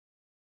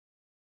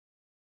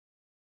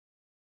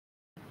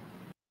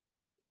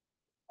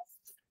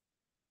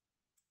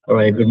All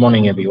right, good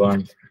morning,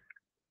 everyone.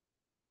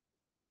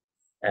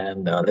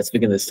 And let's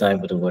begin this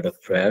time with a word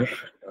of prayer.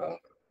 Uh,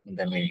 and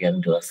then we get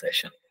into our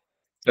session.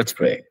 Let's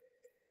pray.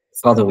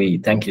 Father, we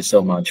thank you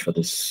so much for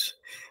this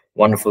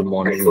wonderful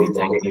morning. We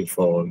thank you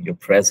for your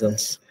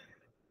presence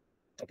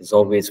that is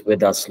always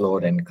with us,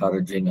 Lord,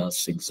 encouraging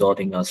us,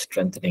 exhorting us,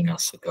 strengthening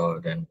us,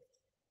 God. And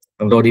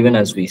Lord, even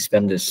as we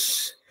spend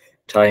this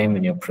time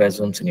in your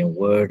presence, in your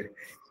word,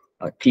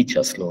 teach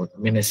us, Lord,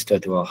 minister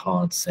to our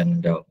hearts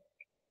and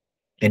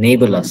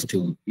enable us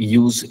to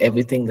use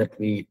everything that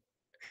we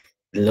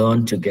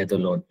learn together,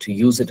 Lord, to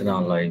use it in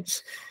our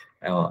lives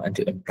and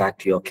to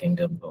impact your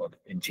kingdom, Lord.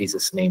 In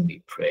Jesus' name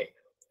we pray.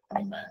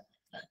 Amen.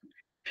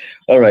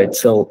 All right,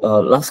 so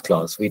last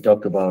class we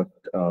talked about,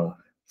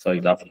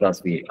 last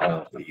class we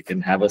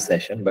didn't have a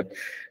session, but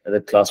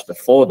the class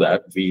before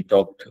that we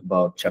talked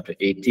about chapter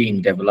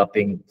 18,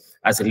 developing.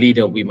 As a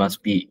leader, we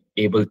must be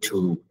able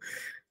to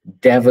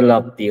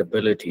develop the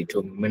ability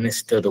to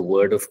minister the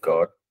word of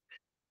God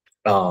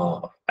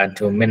and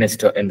to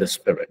minister in the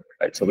spirit,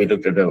 right? So we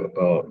looked at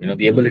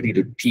the ability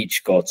to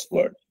teach God's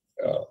word.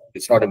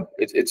 It's not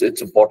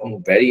it's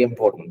important, very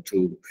important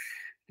to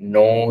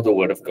know the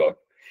word of God,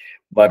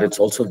 but it's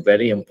also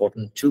very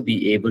important to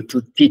be able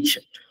to teach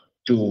it,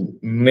 to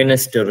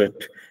minister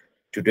it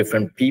to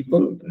different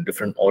people,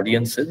 different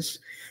audiences.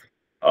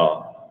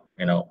 Uh,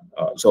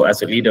 so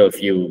as a leader,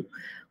 if you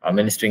are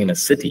ministering in a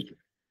city,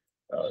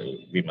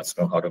 we must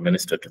know how to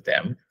minister to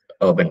them,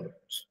 urban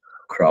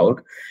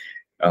crowd.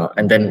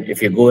 And then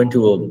if you go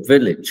into a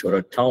village or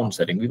a town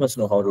setting, we must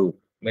know how to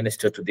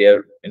minister to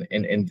their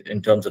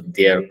in terms of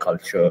their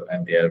culture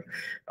and their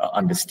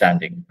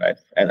understanding, right?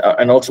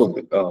 And also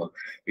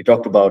we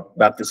talked about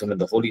baptism in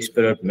the Holy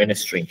Spirit,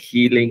 ministering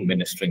healing,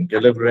 ministering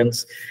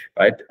deliverance,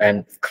 right?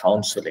 And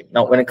counseling.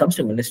 Now, when it comes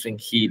to ministering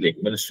healing,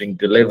 ministering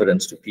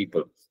deliverance to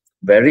people,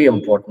 very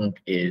important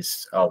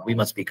is we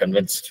must be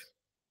convinced.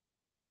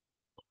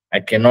 I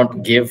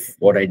cannot give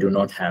what I do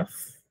not have,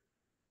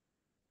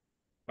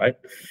 right?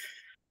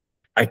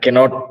 I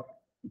cannot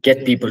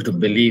get people to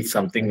believe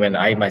something when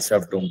I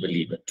myself don't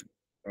believe it.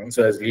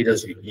 So, as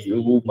leaders,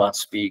 you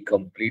must be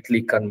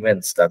completely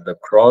convinced that the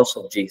cross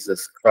of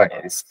Jesus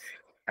Christ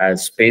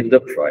has paid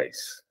the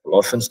price.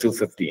 Colossians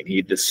 2:15.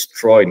 He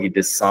destroyed, he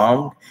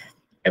disarmed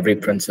every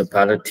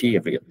principality,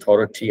 every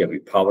authority, every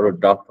power of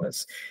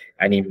darkness,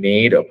 and he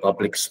made a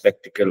public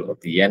spectacle of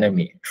the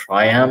enemy,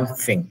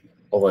 triumphing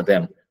over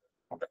them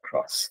on the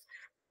cross.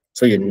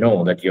 So you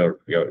know that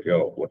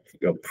what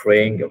you're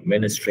praying, you're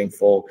ministering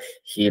for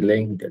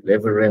healing,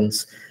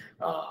 deliverance.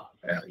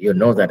 You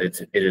know that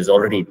it is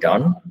already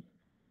done,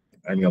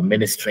 and you're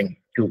ministering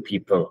to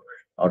people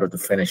out of the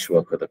finished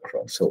work of the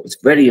cross. So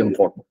it's very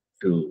important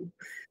to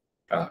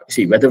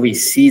see whether we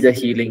see the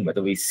healing,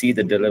 whether we see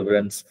the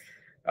deliverance.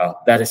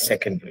 That is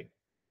secondary.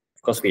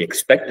 Of course, we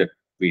expect it.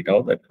 We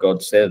know that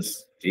God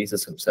says,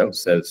 Jesus Himself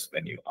says,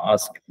 when you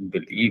ask,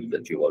 believe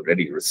that you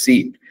already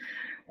received.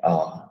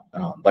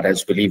 But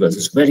as believers,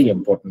 it's very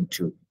important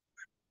to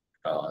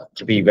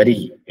be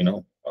very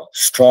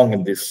strong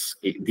in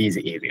these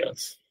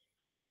areas,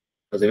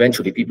 because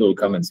eventually people will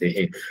come and say,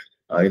 hey,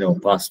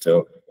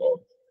 pastor, or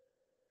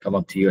come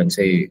up to you and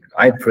say,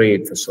 I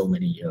prayed for so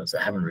many years,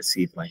 I haven't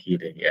received my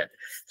healing yet.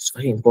 It's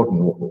very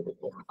important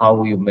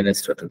how you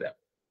minister to them,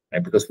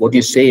 right? Because what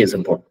you say is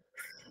important.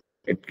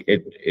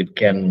 It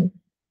can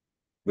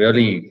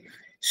really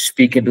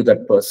speak into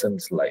that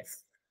person's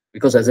life,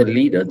 because as a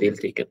leader they'll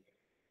take it,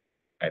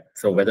 right?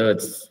 So whether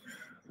it's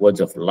words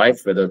of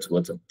life, whether it's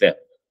words of death,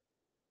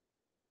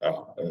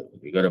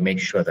 we got to make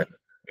sure that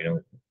you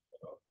know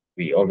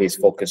we always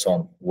focus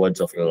on words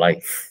of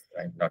life,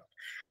 right?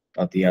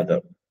 Not the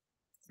other.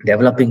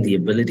 Developing the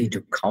ability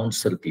to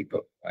counsel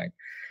people, right?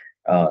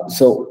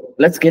 So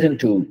let's get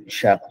into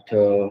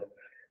chapter.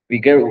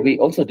 We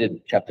also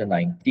did chapter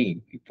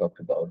 19. We talked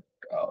about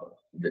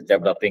the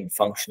developing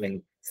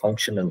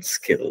functional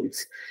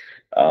skills,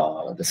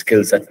 the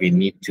skills that we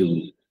need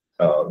to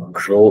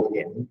grow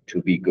in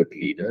to be good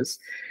leaders.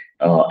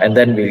 And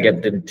then we'll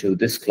get into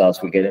this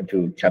class, we'll get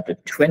into chapter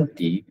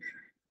 20,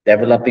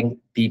 developing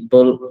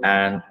people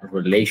and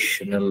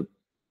relationship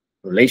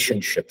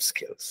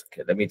skills.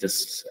 Okay, let me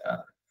just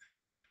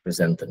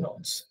present the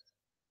notes.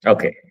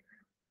 Okay,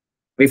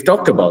 we've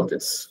talked about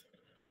this.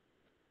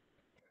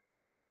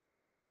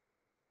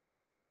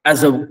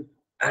 As a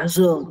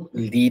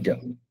leader,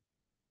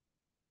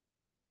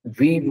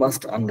 we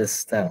must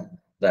understand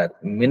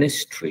that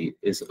ministry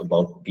is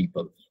about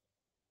people,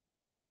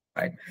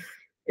 right?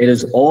 It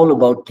is all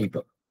about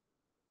people.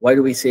 Why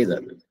do we say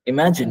that?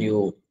 Imagine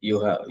you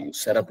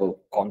set up a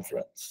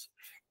conference.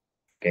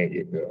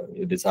 Okay,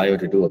 you desire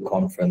to do a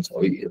conference,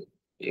 or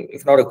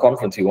if not a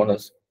conference, you want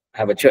to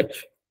have a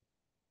church.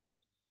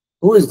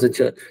 Who is the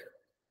church?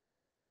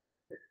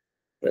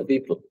 The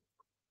people.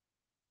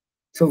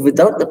 So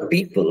without the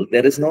people,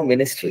 there is no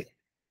ministry.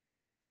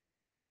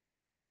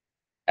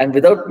 And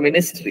without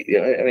ministry,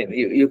 I mean,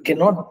 you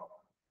cannot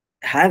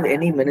have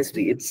any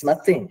ministry. It's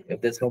nothing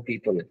if there's no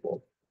people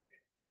involved,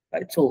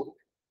 right? So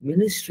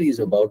ministry is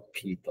about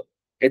people.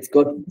 It's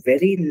got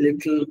very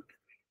little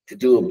to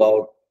do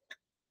about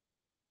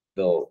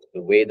the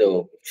way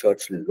the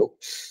church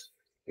looks.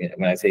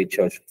 When I say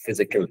church,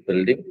 physical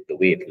building, the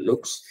way it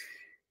looks,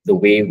 the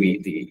way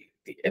the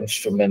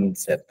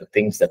instruments and the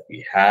things that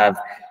we have,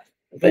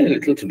 very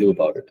little to do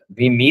about it.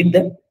 We need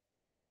them,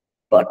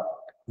 but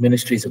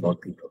ministry is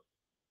about people.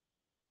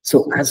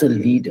 So as a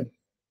leader,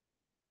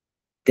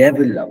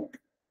 develop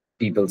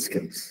people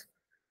skills.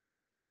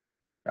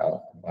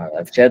 Now,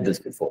 I've shared this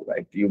before,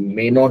 right? You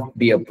may not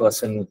be a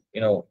person,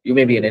 you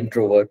may be an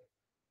introvert,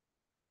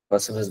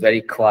 person who's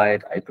very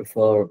quiet. I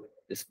prefer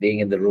just being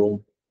in the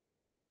room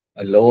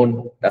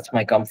alone. That's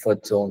my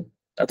comfort zone.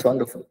 That's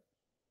wonderful,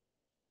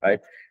 right?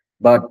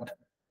 But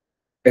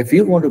if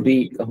you want to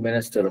be a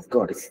minister of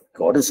God, if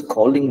God is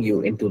calling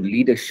you into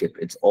leadership,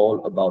 it's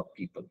all about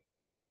people.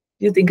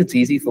 Do you think it's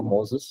easy for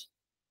Moses?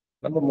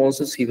 Remember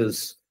Moses, he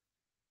was,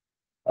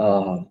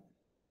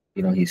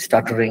 he's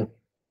stuttering.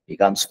 He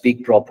can't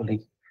speak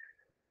properly.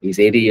 He's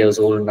 80 years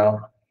old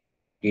now.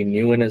 He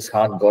knew in his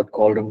heart God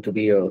called him to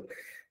be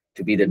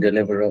the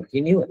deliverer.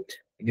 He knew it.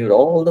 He knew it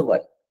all the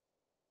while.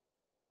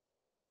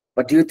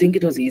 But do you think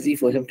it was easy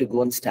for him to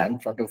go and stand in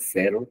front of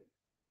Pharaoh?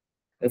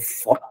 For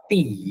 40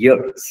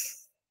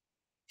 years,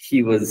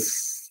 he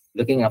was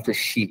looking after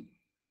sheep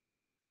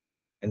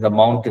in the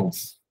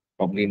mountains.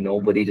 Probably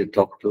nobody to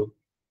talk to.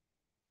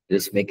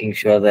 Just making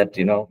sure that,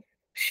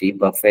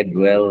 sheep are fed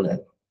well and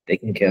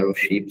taking care of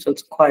sheep. So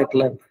it's a quiet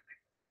life.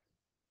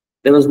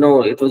 It was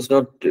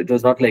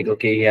not like,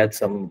 okay, he had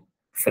some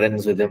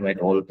friends with him at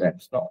all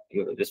times. No,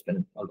 he would just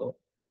been alone.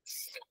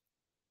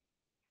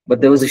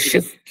 But there was a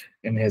shift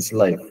in his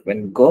life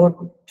when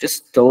God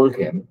just told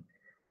him,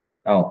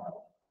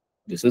 now,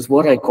 this is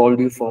what I called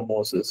you for,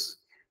 Moses.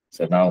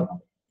 So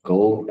now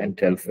go and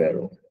tell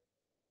Pharaoh.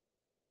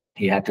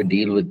 He had to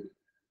deal with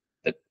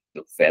the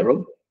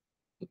Pharaoh,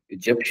 the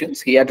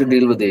Egyptians. He had to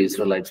deal with the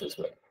Israelites as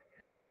well.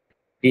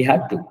 He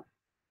had to.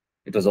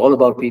 It was all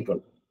about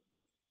people.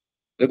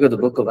 Look at the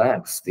book of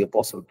Acts, the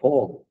Apostle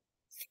Paul.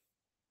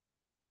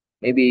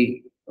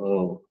 Maybe,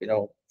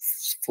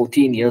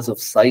 14 years of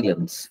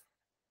silence.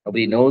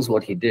 Nobody knows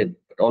what he did.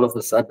 But all of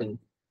a sudden,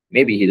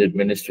 maybe he did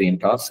ministry in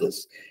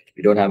Tarsus.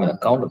 We don't have an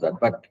account of that.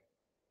 But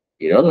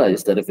he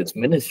realized that if it's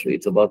ministry,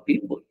 it's about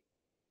people.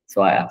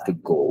 So I have to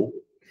go.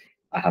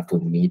 I have to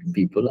meet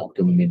people. I have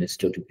to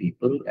minister to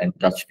people and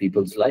touch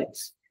people's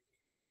lives.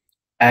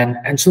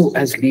 And so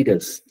as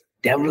leaders,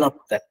 develop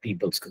that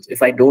people skills.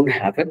 If I don't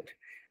have it,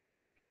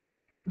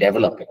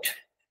 develop it,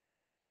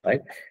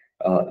 right?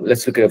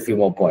 Let's look at a few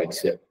more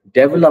points here.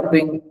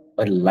 Developing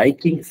a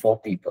liking for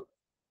people.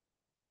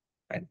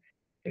 Right?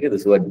 Look at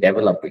this word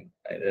developing.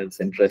 Right?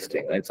 It's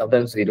interesting. Right?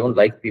 Sometimes we don't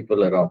like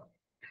people around.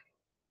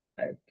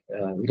 Right?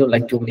 We don't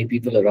like too many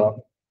people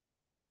around.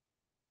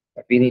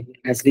 But we need,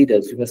 as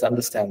leaders, we must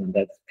understand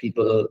that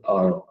people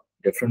are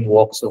different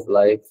walks of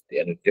life.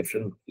 They are at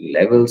different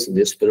levels in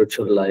their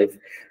spiritual life.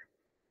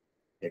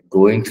 They're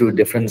going through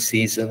different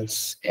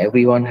seasons.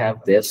 Everyone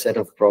have their set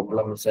of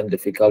problems and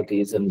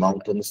difficulties and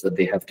mountains that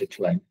they have to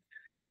climb.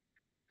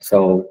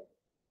 So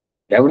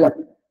develop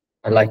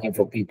a liking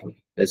for people.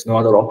 There's no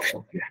other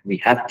option. We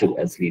have to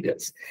as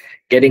leaders.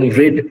 Getting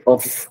rid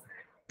of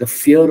the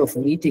fear of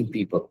meeting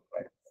people.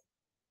 Right?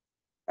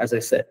 As I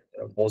said,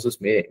 Moses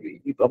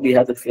he probably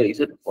had the fear. He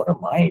said, what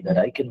am I that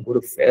I can go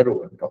to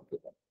Pharaoh and talk to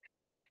them?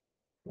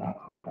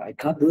 I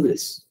can't do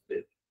this.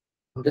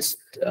 I'm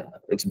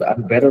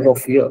better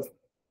off here.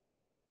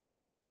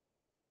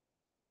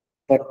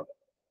 But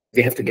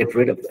we have to get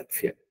rid of that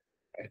fear.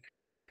 Right?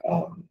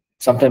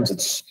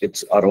 Sometimes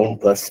it's our own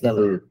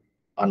personal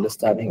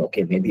understanding.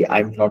 Okay, maybe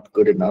I'm not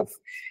good enough.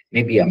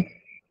 Maybe I'm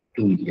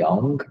too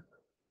young.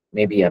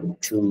 Maybe I'm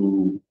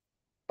too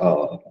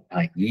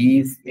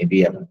naive.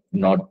 Maybe I'm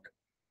not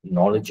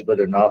knowledgeable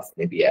enough.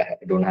 Maybe I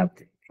don't have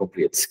the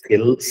appropriate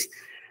skills.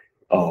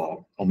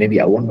 Or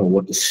maybe I won't know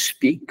what to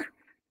speak.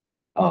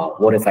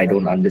 What if I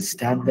don't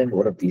understand them?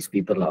 What if these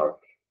people are,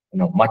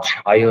 much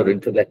higher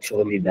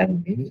intellectually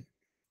than me?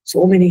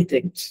 So many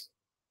things.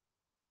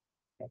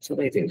 So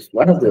many things.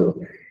 One of the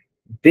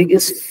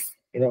biggest,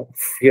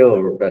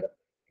 fear that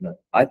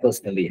I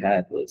personally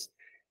had was,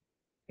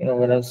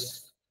 when I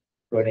was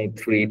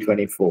 23,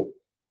 24,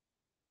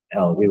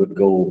 we would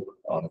go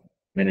on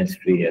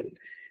ministry and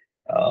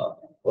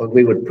or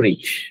we would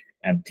preach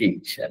and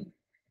teach and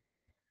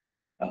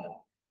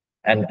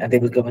they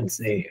would come and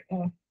say,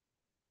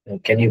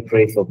 can you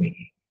pray for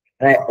me?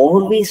 And I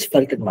always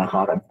felt in my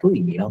heart, I'm too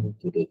young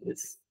to do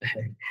this.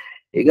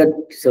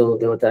 So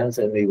there were times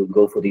when we would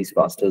go for these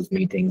pastors'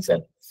 meetings,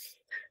 and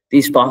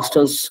these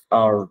pastors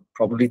are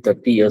probably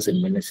 30 years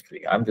in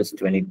ministry. I'm just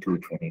 22,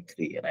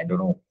 23, and I don't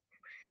know.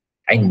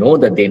 I know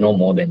that they know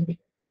more than me.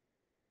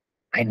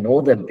 I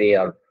know that they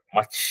are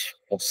much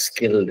more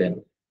skilled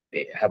and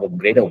they have a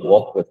greater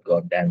walk with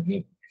God than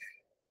me.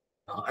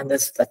 And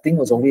that thing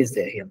was always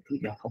there.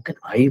 How can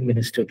I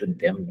minister to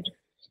them?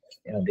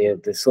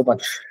 They're so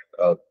much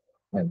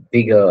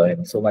bigger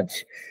and so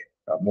much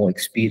more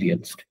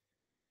experienced.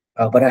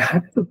 But I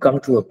had to come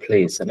to a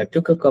place, and it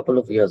took a couple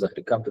of years. I had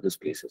to come to this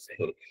place and say,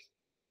 hey,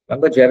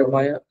 remember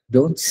Jeremiah?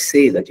 Don't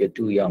say that you're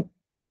too young.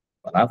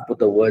 When I've put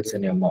the words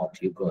in your mouth,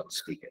 you go and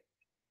speak it.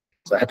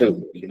 So I had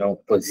to,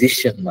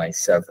 position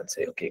myself and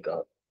say, okay,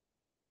 God,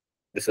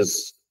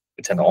 it's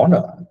an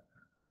honor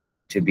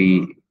to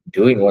be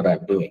doing what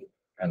I'm doing.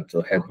 And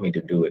so help me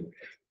to do it,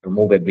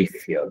 remove every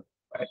fear.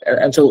 Right?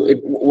 And so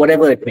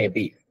whatever it may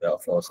be,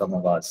 for some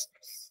of us,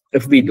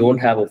 if we don't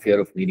have a fear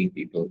of meeting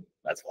people,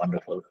 that's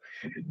wonderful.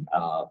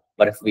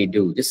 But if we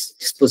do,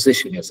 just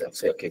position yourself.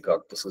 Say, okay,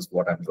 God, this is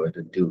what I'm going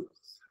to do.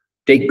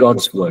 Take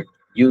God's word.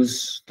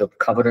 Use the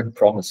covenant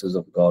promises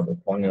of God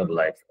upon your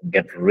life and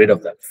get rid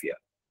of that fear.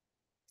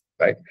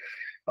 Right?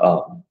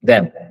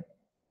 Then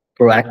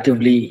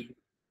proactively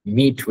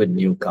meet with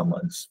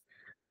newcomers.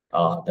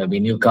 There'll be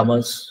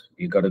newcomers.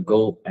 You got to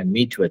go and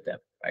meet with them.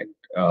 Right?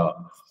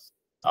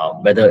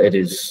 Whether it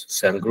is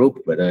cell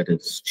group, whether it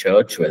is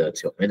church, whether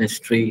it's your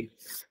ministry,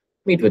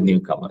 meet with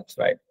newcomers.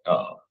 Right?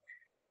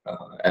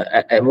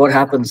 And what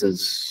happens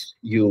is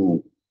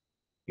you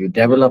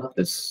develop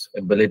this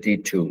ability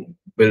to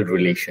build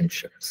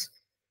relationships,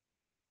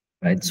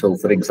 right? So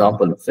for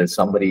example, if there's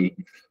somebody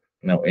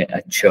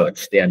at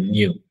church, they are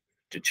new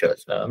to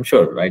church. Now, I'm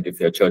sure, right,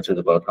 if your church is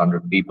about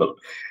 100 people,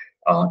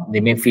 they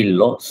may feel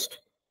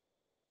lost.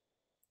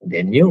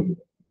 They're new,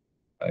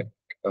 right?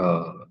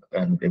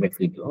 And they may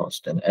feel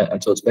lost, and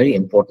so it's very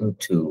important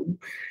to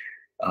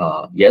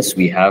yes,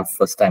 we have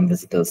first-time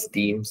visitors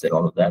teams and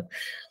all of that,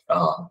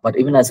 but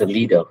even as a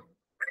leader,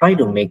 try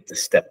to make the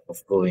step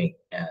of going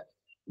and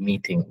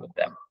meeting with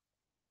them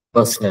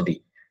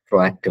personally,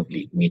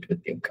 proactively meet with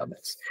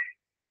newcomers.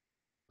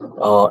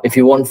 If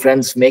you want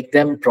friends, make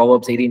them.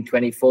 Proverbs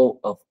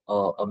 18:24,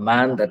 a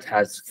man that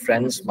has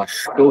friends must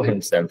show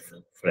himself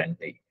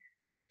friendly.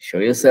 Show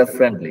yourself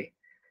friendly,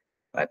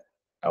 right?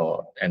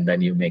 And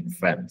then you make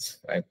friends,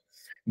 right?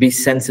 Be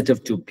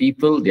sensitive to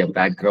people, their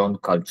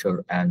background,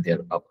 culture, and their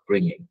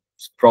upbringing.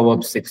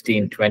 Proverbs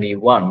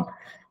 16:21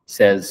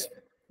 says,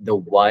 the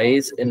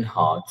wise in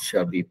heart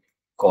shall be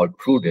called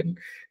prudent.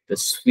 The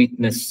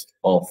sweetness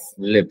of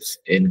lips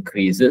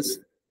increases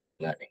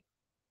learning.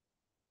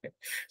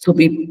 So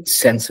be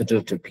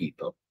sensitive to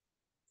people.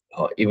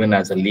 Even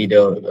as a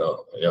leader,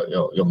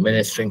 you're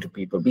ministering to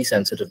people, be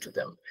sensitive to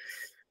them.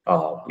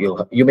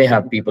 You may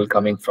have people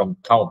coming from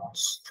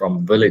towns,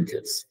 from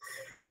villages,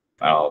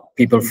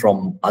 people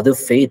from other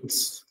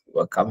faiths who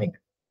are coming.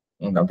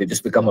 They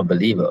just become a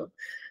believer.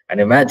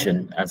 And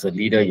imagine, as a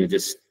leader, you're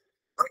just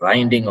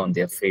grinding on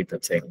their faith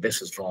and saying,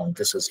 this is wrong,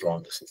 this is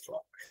wrong, this is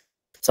wrong.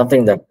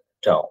 Something that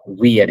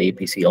we at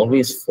APC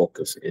always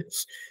focus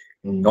is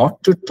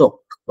not to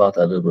talk about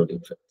other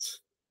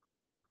religions.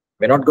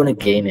 We're not going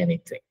to gain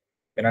anything.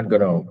 We're not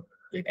going to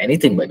gain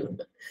anything by doing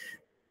that.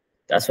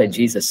 That's why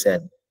Jesus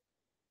said,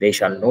 they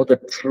shall know the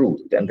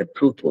truth, and the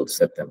truth will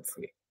set them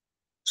free.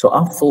 So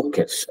our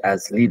focus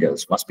as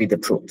leaders must be the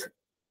truth,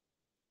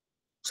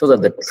 so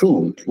that the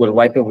truth will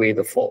wipe away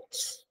the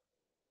faults.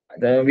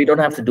 Then we don't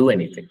have to do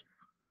anything.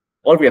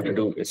 All we have to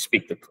do is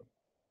speak the truth.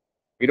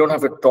 We don't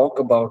have to talk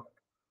about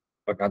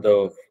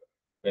another,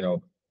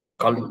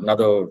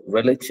 another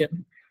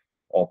religion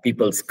or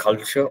people's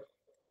culture.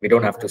 We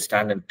don't have to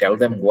stand and tell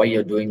them why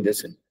you're doing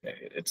this and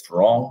it's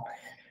wrong,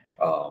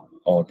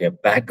 or their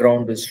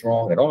background is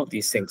wrong, and all of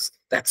these things.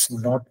 That's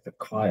not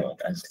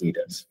required as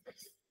leaders.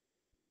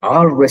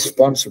 Our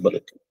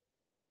responsibility,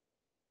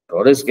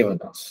 God has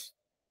given us,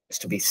 is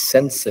to be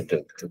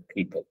sensitive to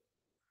people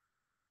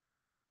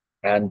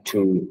and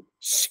to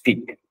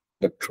speak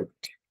the truth.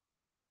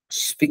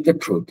 Speak the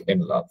truth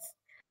in love.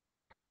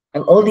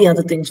 And all the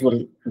other things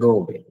will go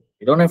away.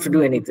 You don't have to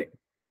do anything.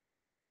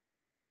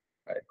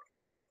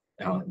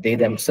 Right? They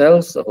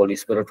themselves, the Holy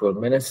Spirit will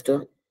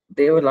minister,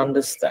 they will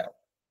understand,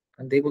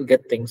 and they will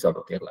get things out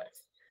of their life.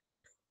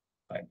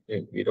 Right?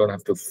 You don't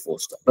have to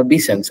force them, but be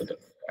sensitive.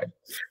 Right?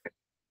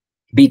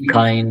 Be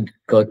kind,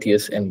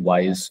 courteous, and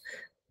wise,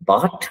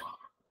 but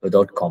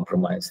without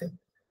compromising.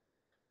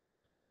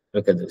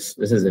 Look at this.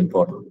 This is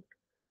important.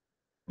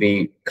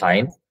 Be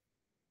kind,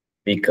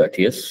 be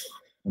courteous,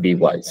 be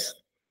wise,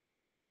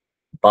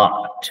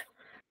 but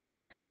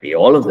be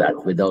all of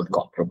that without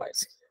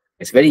compromising.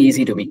 It's very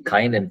easy to be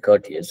kind and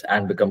courteous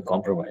and become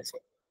compromising.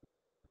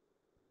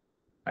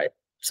 Right?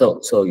 So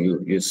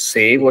you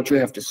say what you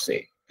have to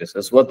say. This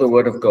is what the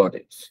word of God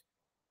is.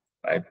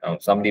 Right? Now,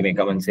 somebody may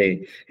come and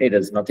say, hey,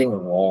 there's nothing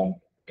wrong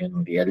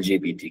in the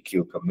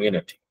LGBTQ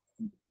community.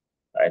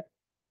 Right?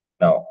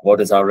 Now,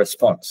 what is our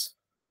response?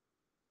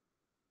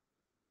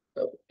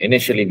 So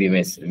initially, we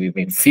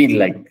may feel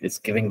like it's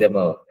giving them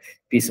a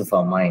piece of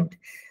our mind.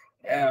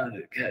 Yeah,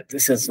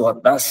 this is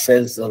what thus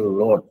says the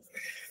Lord.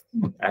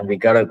 And we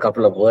got a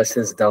couple of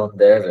verses down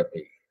there and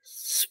we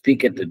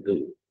speak it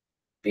into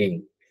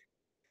being.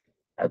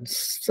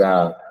 That's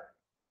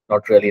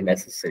not really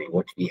necessary.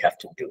 What we have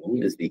to do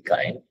is be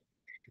kind,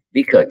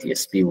 be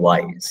courteous, be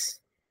wise,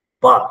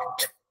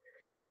 but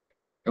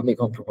don't be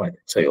compromised.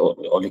 So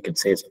all you can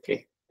say is,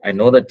 okay, I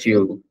know that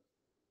you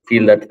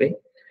feel that way.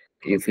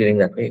 You're feeling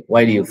that way.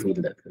 Why do you feel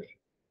that way?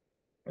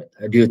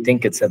 Right? Do you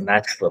think it's a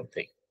natural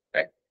thing?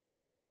 Right?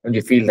 Don't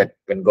you feel that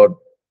when God,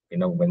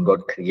 when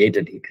God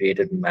created, He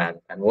created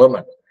man and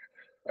woman.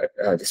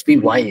 Just be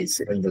wise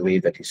in the way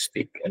that you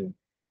speak, and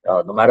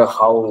no matter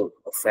how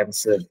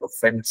offensive.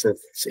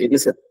 See,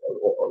 listen,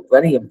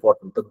 very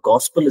important. The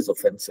gospel is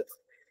offensive.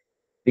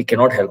 We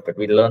cannot help it.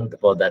 We learned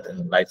about that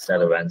in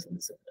lifestyle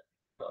evangelism.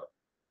 Uh,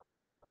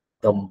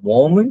 the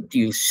moment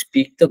you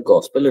speak the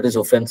gospel, it is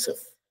offensive.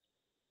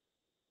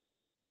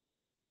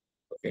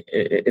 Okay?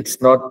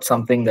 It's not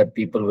something that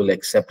people will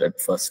accept at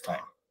first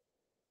time.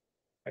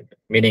 Right?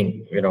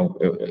 Meaning,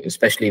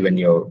 especially when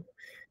you're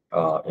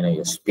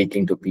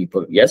speaking to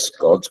people. Yes,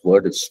 God's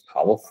word is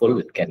powerful.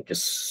 It can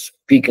just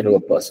speak into a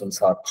person's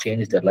heart,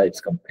 change their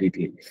lives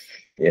completely.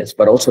 Yes,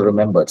 but also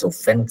remember, it's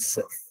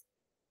offensive.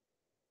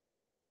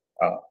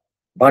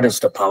 But it's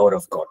the power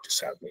of God to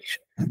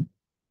salvation.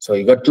 So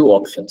you got two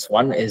options.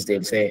 One is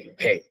they'll say,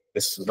 hey,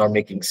 this is not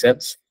making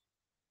sense.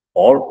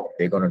 Or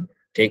they're going to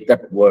take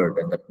that word,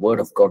 and that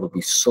word of God will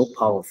be so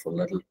powerful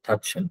that it'll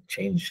touch and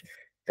change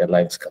their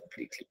lives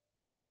completely.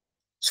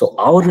 So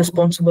our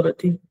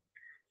responsibility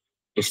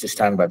is to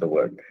stand by the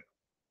word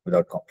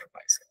without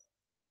compromising.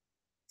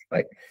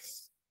 Right?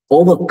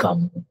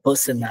 Overcome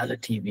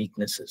personality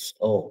weaknesses.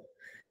 Oh,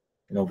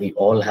 we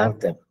all have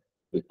them.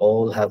 We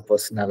all have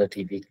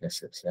personality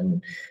weaknesses.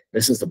 And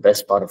this is the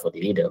best part of a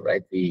leader,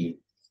 right? We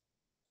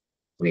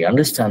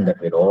understand that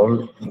we're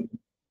all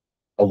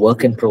a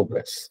work in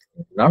progress.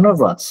 None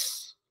of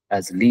us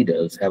as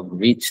leaders have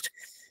reached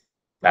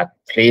that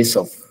place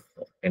of,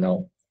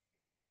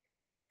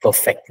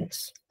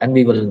 perfectness. And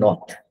we will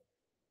not,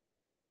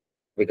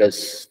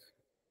 because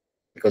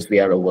we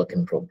are a work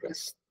in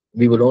progress.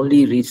 We will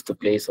only reach the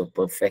place of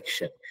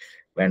perfection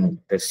when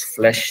this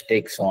flesh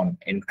takes on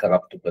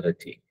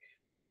incorruptibility.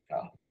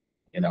 Uh,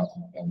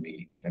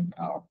 when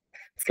our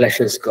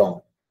flesh is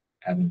gone,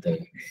 and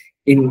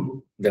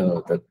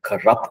the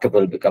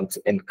corruptible becomes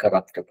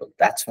incorruptible.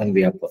 That's when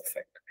we are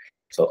perfect.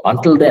 So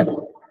until then,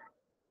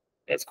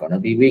 there's going to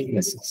be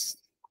weaknesses.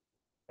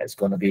 There's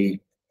going to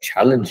be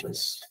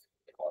challenges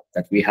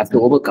that we have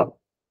to overcome.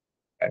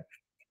 Right?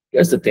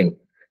 Here's the thing: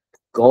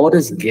 God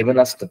has given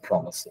us the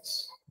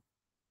promises.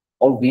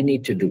 All we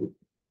need to do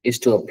is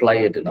to apply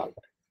it in our life.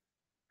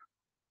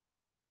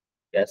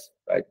 Yes,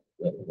 right.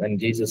 When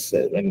Jesus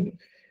said, when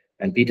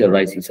Peter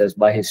writes, he says,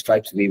 "By his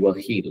stripes we were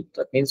healed."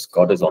 That means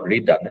God has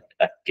already done it.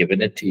 I've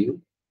given it to you.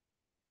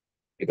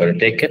 You got to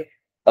take it,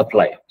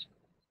 apply it.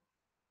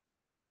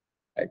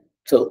 Right.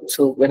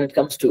 So when it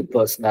comes to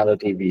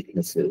personality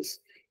weaknesses,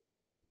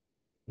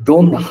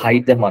 don't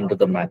hide them under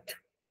the mat.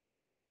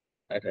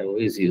 Right? I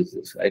always use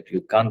this. Right. You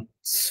can't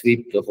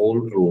sweep the whole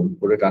room,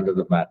 put it under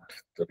the mat.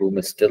 The room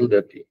is still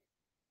dirty.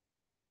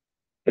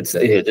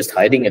 You're just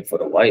hiding it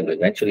for a while.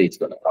 Eventually, it's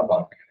going to come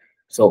out.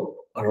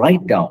 So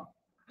write down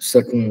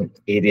certain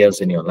areas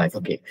in your life.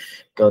 Okay,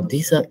 so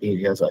these are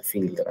areas I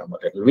feel that I'm a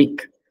little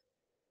weak,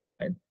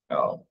 and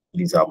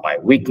these are my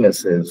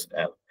weaknesses,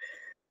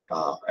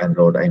 and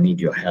Lord, I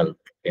need your help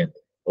in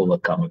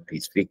overcoming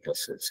these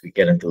weaknesses. We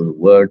get into the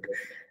Word,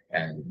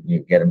 and you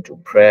get into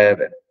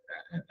prayer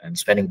and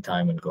spending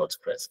time in God's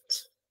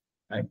presence.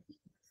 Right.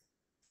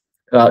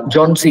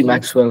 John C.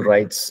 Maxwell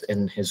writes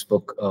in his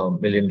book,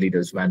 Million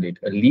Leaders Mandate,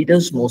 a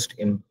leader's most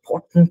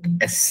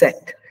important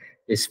asset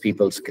is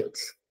people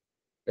skills.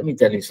 Let me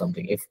tell you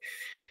something.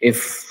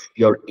 If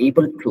you're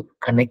able to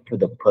connect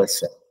with a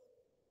person,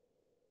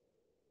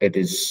 it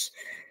is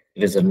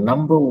a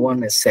number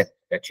one asset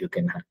that you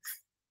can have.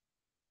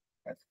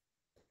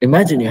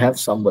 Imagine you have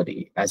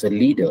somebody as a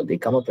leader, they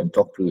come up and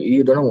talk to you,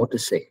 you don't know what to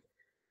say.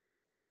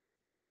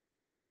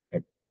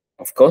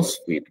 Of course,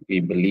 we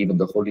believe in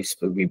the Holy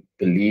Spirit.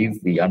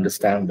 We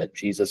understand that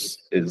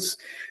Jesus is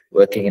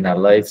working in our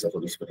lives, the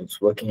Holy Spirit is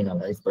working in our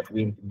lives, but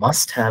we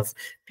must have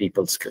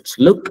people skills.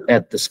 Look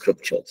at the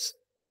scriptures.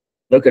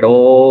 Look at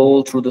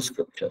all through the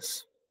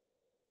scriptures.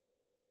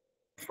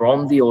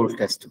 From the Old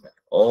Testament,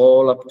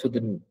 all up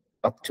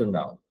to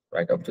now,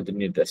 right up to the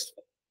New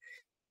Testament.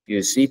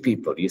 You see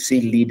people, you see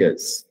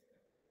leaders.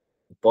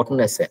 Important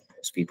asset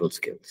is people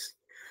skills.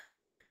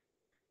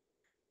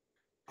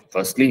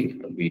 Firstly,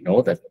 we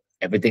know that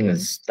everything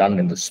is done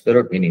in the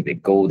spirit, meaning they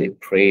go, they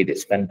pray, they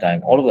spend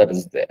time. All of that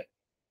is there.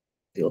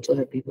 They also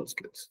have people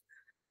skills.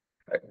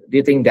 Right? Do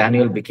you think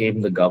Daniel became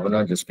the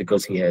governor just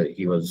because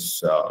he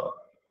was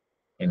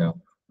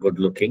good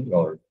looking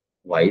or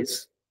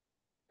wise?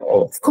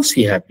 Oh, of course,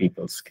 he had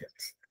people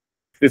skills.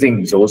 Do you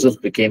think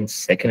Joseph became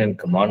second in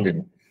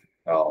command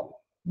uh,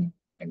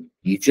 in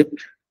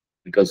Egypt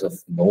because of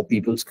no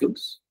people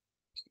skills?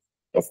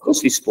 Of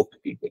course, he spoke to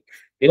people.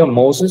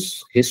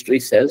 Moses, history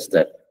says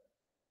that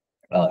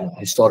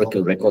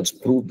historical records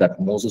prove that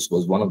Moses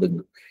was one of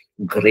the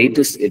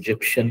greatest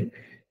Egyptian,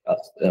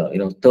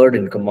 third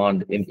in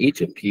command in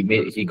Egypt.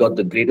 He got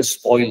the greatest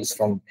spoils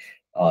from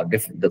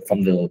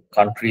from the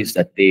countries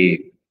that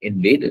they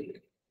invaded.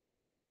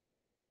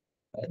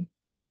 And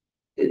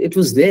it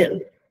was there,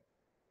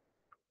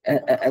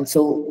 and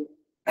so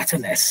that's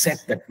an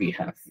asset that we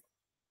have.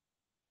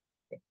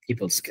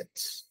 People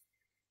skills.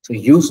 So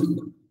use it.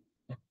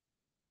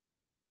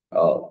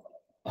 Uh,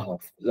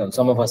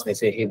 some of us may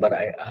say, "Hey, but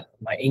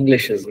my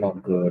English is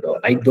not good, or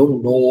I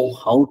don't know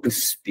how to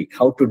speak,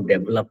 how to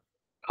develop."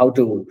 how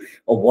to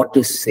or what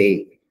to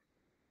say.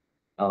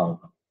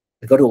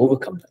 We got to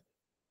overcome that.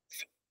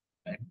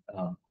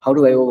 Right? How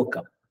do I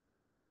overcome?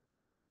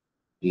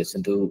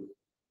 Listen to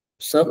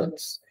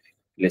sermons,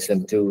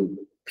 listen to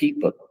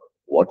people,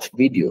 watch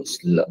videos,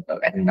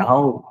 and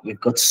now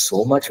we've got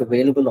so much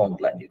available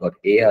online. You got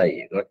AI,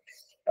 you got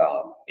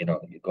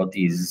you got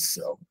these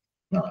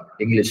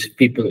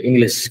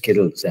English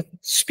skills and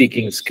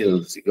speaking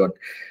skills. You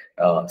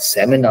got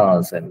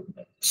seminars and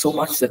so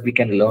much that we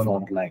can learn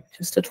online.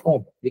 Just at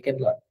home, we can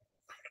learn.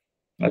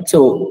 And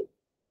so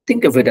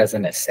think of it as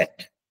an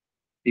asset.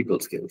 People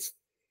skills.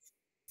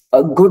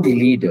 A good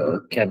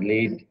leader can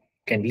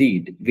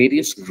lead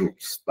various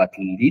groups, but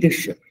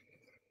leadership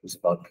is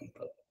about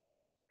people,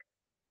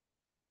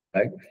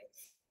 right?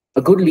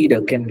 A good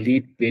leader can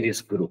lead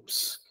various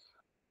groups,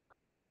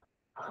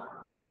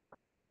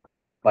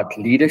 but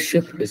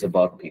leadership is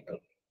about people,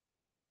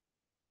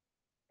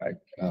 right?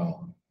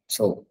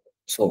 So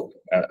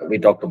we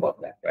talked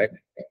about that, right?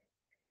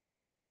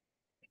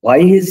 Why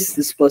is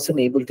this person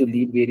able to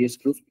lead various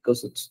groups?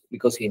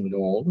 Because he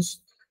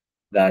knows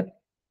that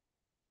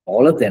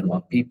all of them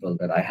are people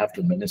that I have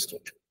to minister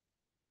to.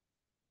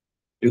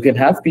 You can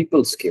have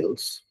people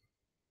skills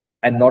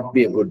and not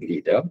be a good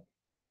leader,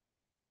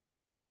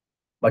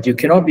 but you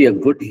cannot be a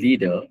good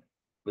leader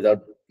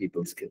without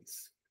people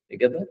skills. You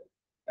get that?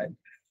 Right?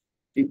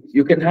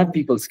 You can have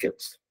people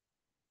skills.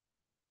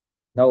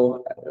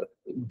 Now,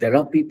 there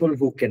are people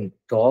who can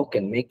talk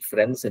and make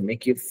friends and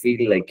make you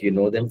feel like you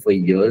know them for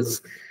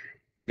years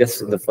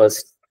just in the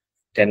first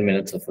 10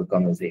 minutes of a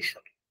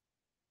conversation.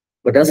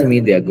 But doesn't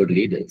mean they are good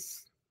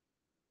leaders.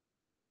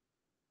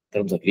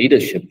 In terms of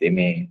leadership, they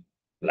may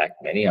lack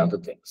many other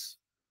things.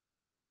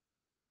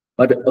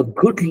 But a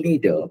good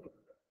leader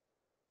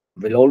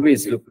will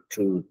always look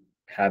to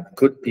have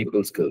good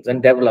people skills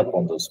and develop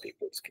on those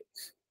people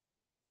skills.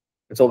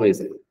 It's always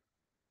there.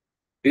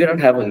 You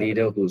cannot have a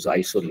leader who's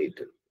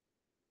isolated.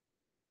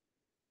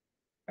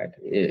 Right?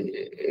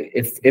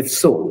 If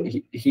so,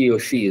 he or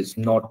she is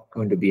not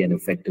going to be an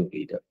effective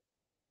leader,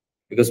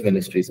 because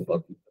ministry is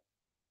about people.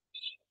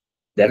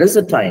 There is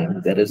a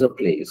time, there is a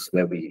place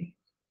where we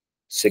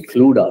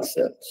seclude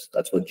ourselves.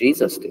 That's what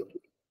Jesus did.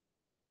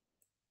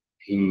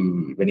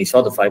 When he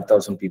saw the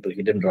 5,000 people,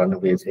 he didn't run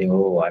away saying,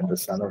 "Oh, I'm the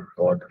Son of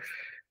God.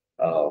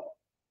 Uh,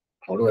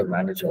 how do I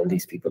manage all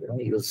these people?"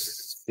 He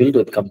was filled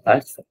with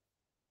compassion.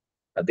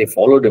 And they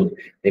followed him.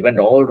 They went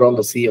all around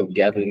the Sea of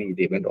Galilee.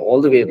 They went all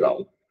the way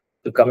around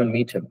to come and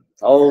meet him.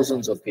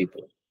 Thousands of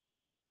people.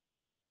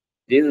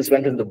 Jesus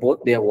went in the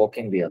boat. They are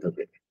walking the other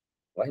way.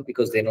 Why?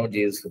 Because they know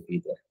Jesus will be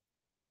there.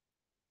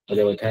 But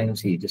there were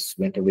times he just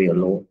went away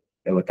alone.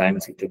 There were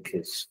times he took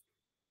his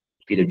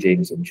Peter,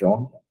 James, and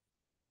John.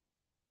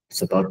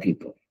 It's about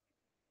people.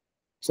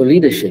 So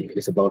leadership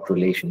is about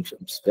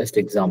relationships. Best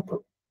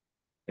example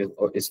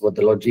is what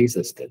the Lord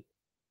Jesus did.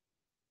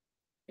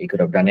 He could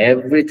have done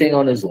everything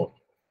on his own.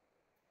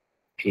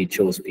 He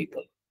chose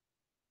people.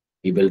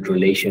 He built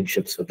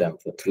relationships with them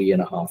for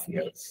 3.5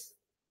 years.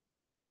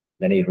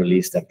 Then he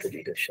released them to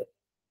leadership.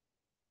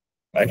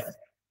 Right?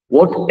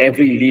 What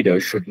every leader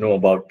should know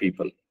about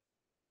people.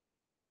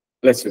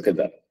 Let's look at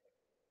that.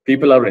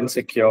 People are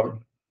insecure.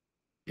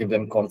 Give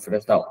them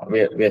confidence. Now,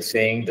 we're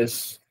saying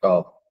this.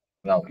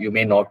 Now, you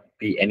may not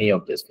be any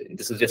of this.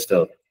 This is just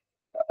to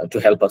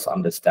help us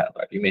understand.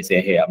 Right? You may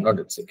say, "Hey, I'm not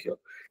insecure."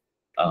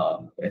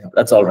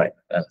 That's all right.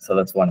 So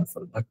that's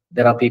wonderful. But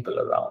there are people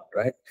around,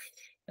 right?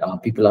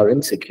 People are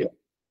insecure.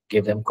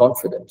 Give them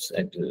confidence.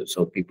 And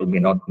so people may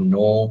not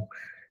know.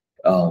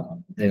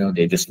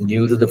 They're just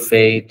new to the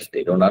faith.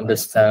 They don't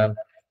understand.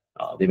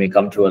 They may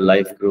come to a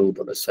life group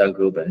or a cell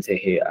group and say,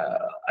 "Hey,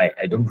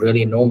 I don't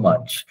really know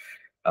much."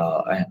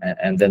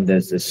 And then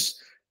there's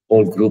this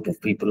whole group of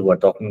people who are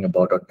talking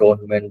about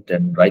atonement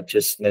and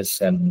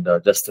righteousness and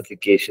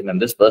justification.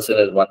 And this person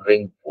is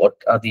wondering, what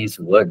are these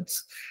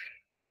words?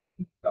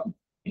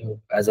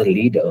 As a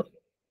leader,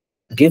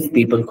 give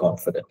people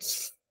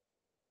confidence.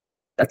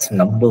 That's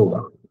number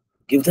one.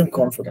 Give them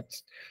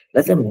confidence.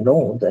 Let them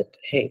know that,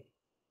 hey,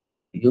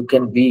 you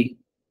can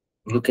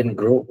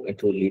grow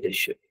into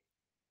leadership.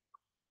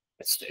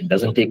 It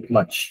doesn't take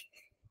much.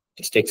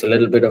 It just takes a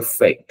little bit of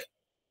faith,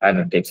 and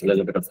it takes a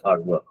little bit of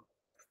hard work.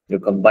 You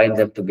combine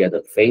them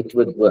together, faith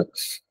with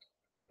works,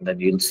 and then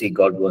you'll see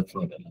God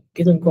working in them.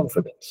 Give them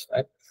confidence,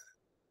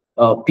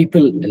 right?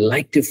 People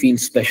like to feel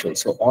special,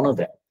 so honor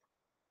them,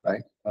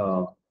 right?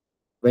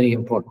 Very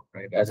important,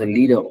 right? As a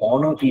leader,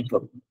 honor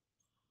people.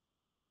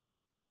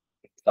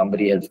 If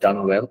somebody has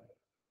done well,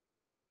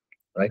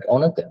 right?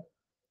 Honor them.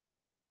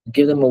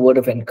 Give them a word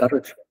of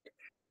encouragement.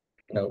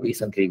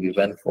 Recently we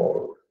went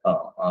for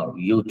our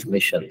youth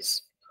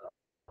missions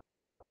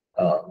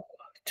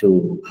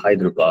to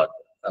Hyderabad,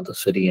 another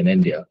city in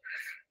India.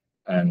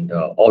 And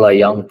all our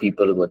young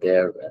people were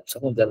there. And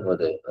some of them were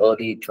the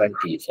early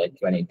 20s, like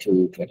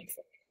 22,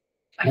 24.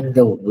 And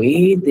the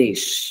way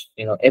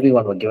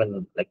everyone were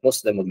given, like most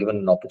of them were given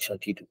an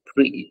opportunity to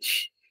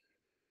preach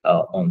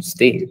on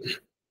stage.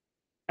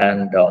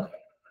 And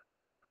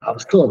I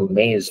was so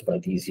amazed by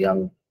these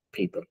young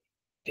people.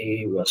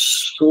 They were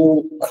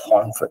so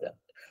confident,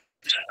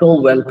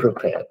 so well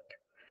prepared,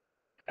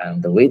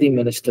 and the way they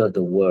ministered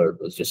the word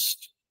was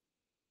just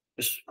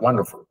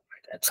wonderful.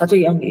 Right? At such a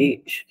young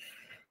age,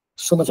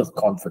 so much of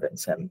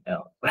confidence and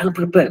well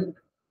prepared,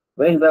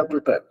 very well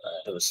prepared.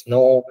 There was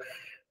no,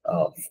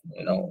 uh,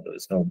 there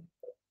was no,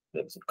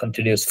 there was a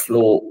continuous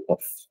flow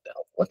of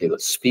what they were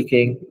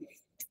speaking,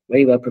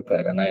 very well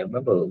prepared. And I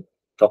remember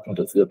talking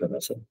to a few of them. I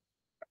said,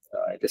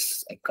 I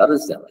just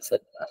encouraged them. I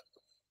said,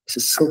 this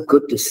is so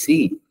good to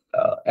see.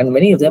 And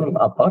many of them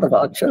are part of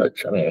our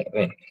church. I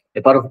mean,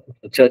 they're part of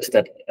the church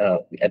that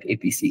at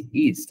APC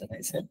East. And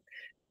I said,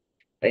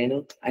 I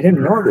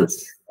didn't know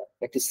this.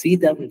 But to see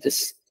them,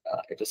 it's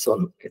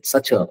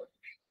such a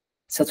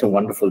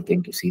wonderful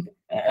thing to see them.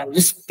 And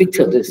just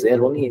picture this: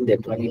 they're only in their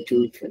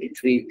 22,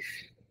 23.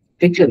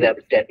 Picture them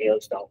 10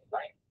 years down the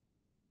line,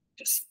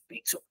 just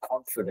being so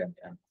confident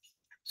and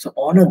so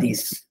honor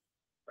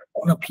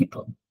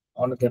people,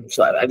 honor them.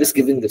 So I'm just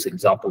giving this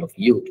example of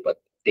youth,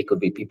 but they could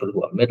be people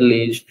who are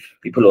middle-aged,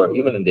 people who are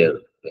even in their,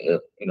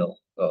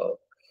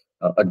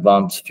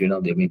 advanced,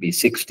 they may be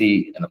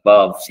 60 and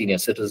above, senior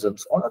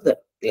citizens, all of them.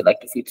 They like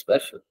to feel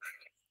special.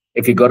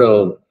 If you got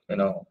an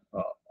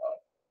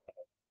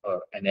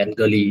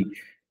elderly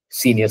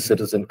senior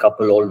citizen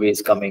couple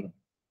always coming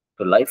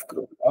to life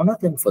group, honor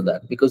them for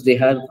that, because they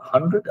have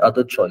 100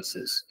 other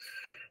choices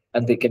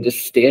and they can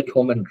just stay at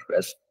home and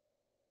rest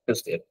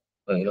because they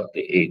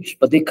age,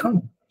 but they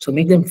come. So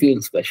make them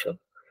feel special.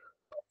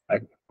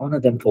 Right? Honor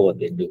them for what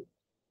they do.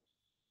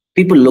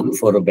 People look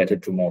for a better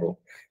tomorrow,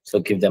 so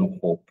give them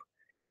hope.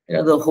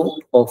 The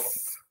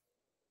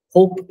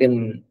hope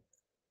in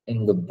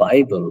the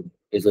Bible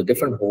is a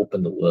different hope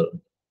in the world.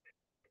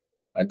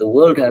 And the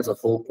world has a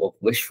hope of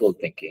wishful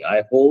thinking.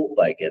 I hope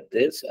I get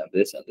this and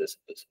this and this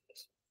and this and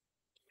this.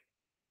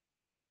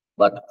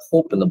 But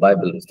hope in the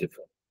Bible is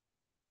different.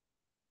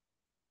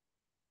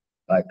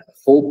 Right?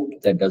 Hope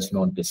that does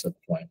not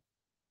disappoint.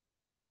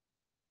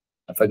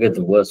 I forget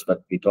the verse,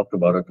 but we talked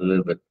about it a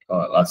little bit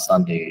last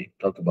Sunday. We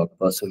talked about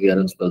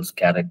perseverance builds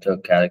character,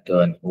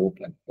 character and hope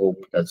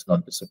does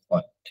not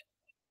disappoint.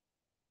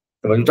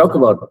 So when we talk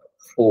about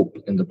hope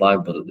in the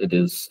Bible, it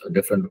is a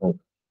different hope.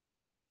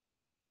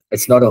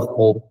 It's not a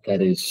hope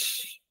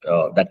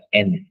that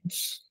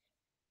ends.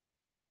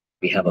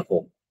 We have a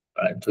hope,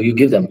 right? So you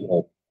give them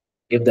hope,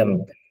 give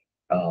them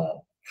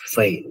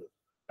faith.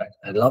 Right?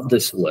 I love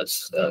this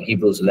verse,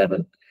 Hebrews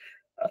 11.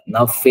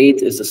 Now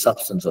faith is the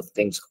substance of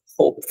things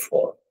hoped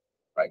for,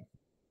 right?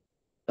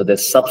 So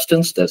there's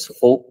substance, there's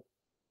hope,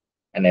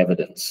 and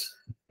evidence.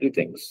 Two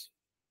things.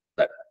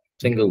 That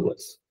single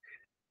verse.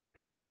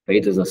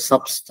 Faith is a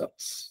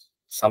substance,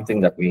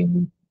 something that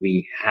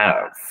we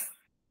have.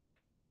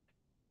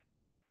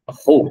 A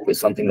hope is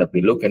something that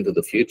we look into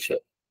the future.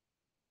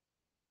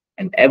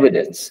 And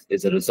evidence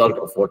is a result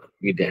of what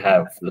we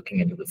have looking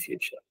into the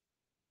future.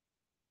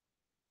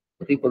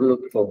 People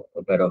look for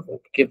a better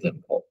hope. Give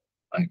them hope.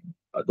 Right?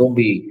 Don't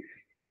be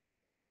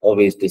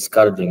always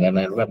discouraging. And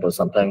I remember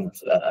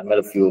sometimes I met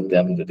a few of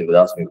them that they would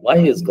ask me, why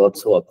is God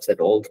so upset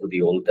all through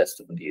the Old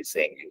Testament? He's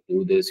saying, you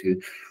do this,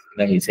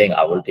 he's saying,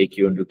 I will take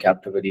you into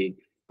captivity.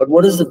 But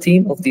what is the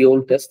theme of the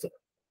Old Testament?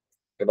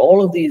 And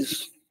all of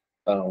these,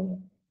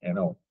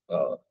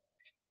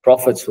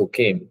 prophets who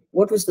came,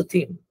 what was the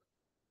theme?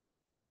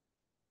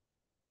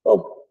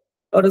 Hope.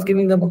 God is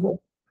giving them a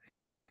hope.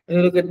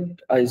 You look at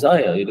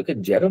Isaiah, you look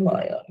at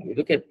Jeremiah, you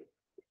look at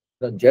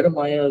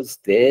Jeremiah's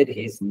there,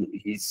 he's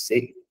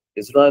safe.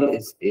 Israel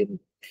is in,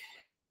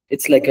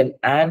 it's like an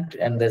ant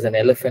and there's an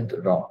elephant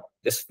around,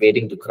 just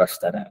waiting to crush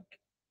that ant.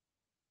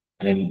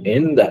 And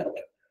in that,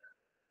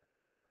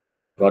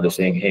 God is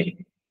saying,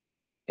 hey,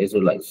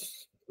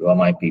 Israelites, you are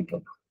my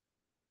people.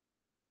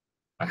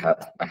 I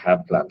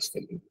have plans for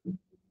you,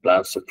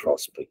 plans to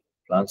prosper,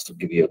 plans to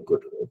give you a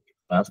good hope,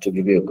 plans to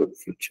give you a good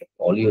future.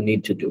 All you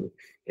need to do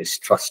is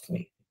trust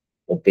me,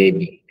 obey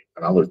me,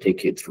 and I will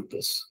take you through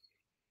this.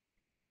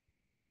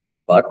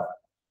 But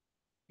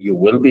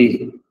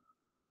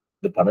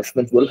the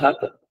punishment will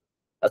happen.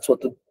 That's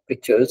what the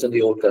picture is in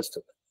the Old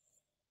Testament.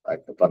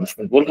 Right? The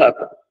punishment will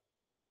happen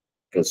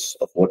because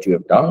of what you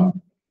have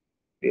done.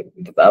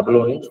 The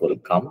Babylonians will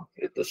come,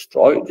 they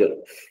destroy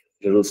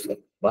Jerusalem,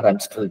 but I'm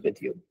still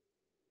with you.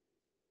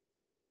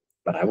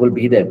 But I will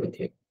be there with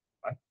you.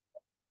 Right?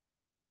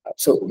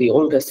 So the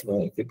Old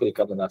Testament, people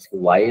come and ask you,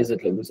 why is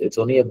it like this? It's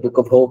only a book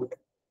of hope.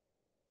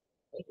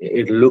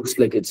 It looks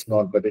like it's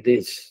not, but it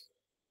is.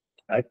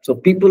 Right? So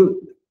people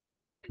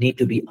need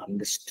to be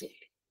understood.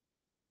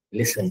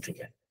 Listen to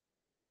them.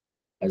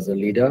 As a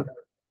leader,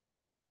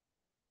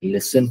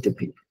 listen to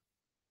people.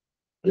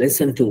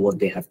 Listen to what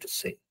they have to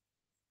say.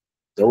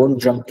 Don't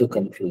jump to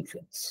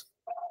conclusions.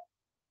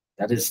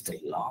 That is the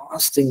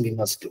last thing we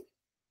must do.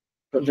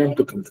 Don't jump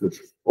to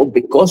conclusions. Oh,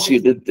 because you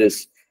did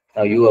this,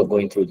 now you are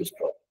going through this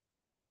problem.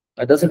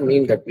 That doesn't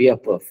mean that we are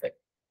perfect.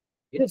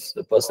 Yes,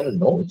 the person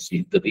knows.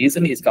 The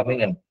reason he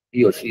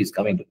or she is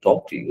coming to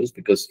talk to you is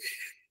because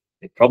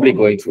they're probably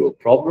going through a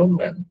problem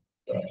and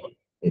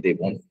they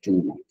want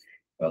to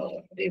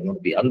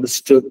be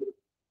understood.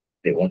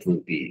 They want to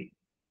be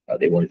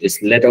They want to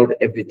just let out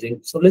everything.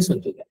 So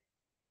listen to them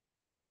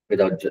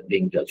without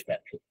being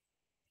judgmental.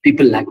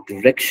 People lack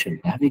direction.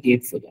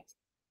 Navigate for them.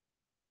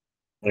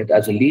 Right?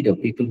 As a leader,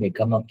 people may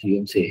come up to you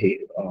and say, "Hey,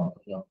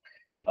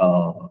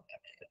 uh,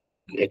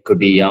 it could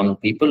be young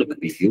people, it could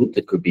be youth,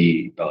 it could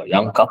be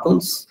young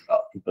couples,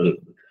 people,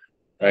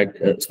 right?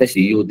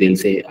 Especially you, they'll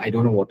say, I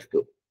don't know what to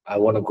do. I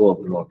want to go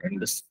abroad." And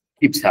this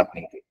keeps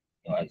happening.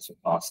 As a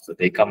pastor,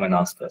 they come and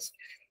ask us,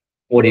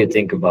 what do you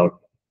think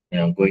about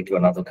going to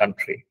another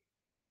country?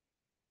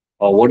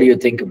 Or what do you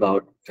think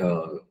about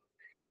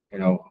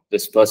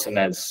this person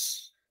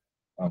as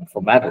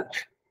for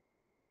marriage?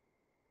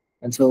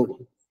 And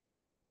so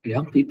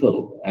young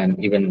people,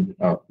 and even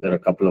there are a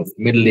couple of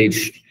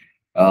middle-aged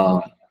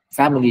uh,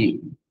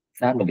 family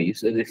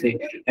families, they say,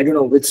 I don't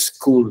know which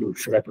school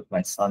should I put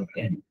my son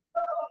in,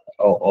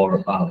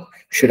 or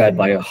should I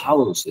buy a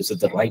house? Is it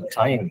the right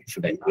time?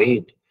 Should I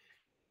wait?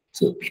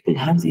 So people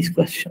have these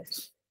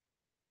questions.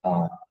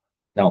 Uh,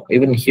 Now,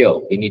 even here,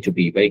 we need to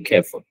be very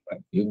careful.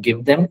 Right? You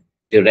give them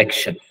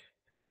direction.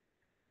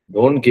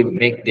 Don't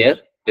make their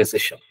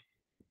decision.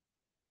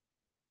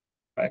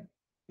 Right?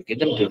 You give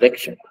them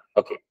direction.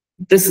 Okay,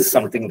 this is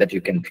something that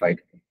you can try.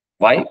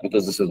 Why?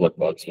 Because this is what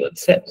God's word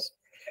says.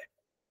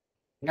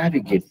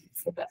 Navigate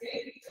for that.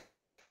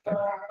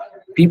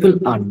 People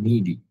are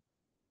needy,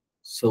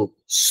 so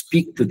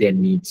speak to their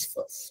needs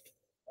first.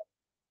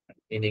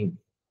 Meaning,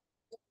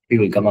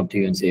 people come up to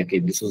you and say, "Okay,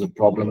 this is a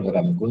problem that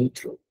I'm going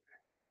through."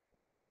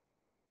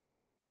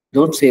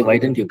 Don't say, "Why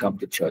didn't you come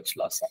to church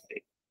last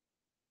Sunday?"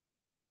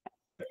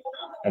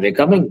 And they're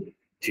coming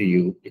to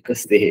you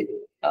because they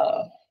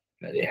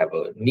have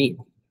a need.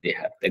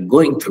 They're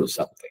going through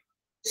something.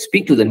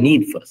 Speak to the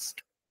need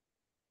first.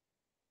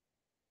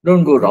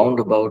 Don't go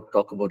roundabout,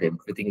 talk about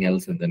everything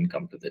else, and then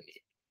come to the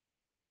need.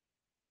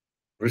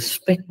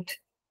 Respect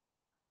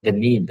the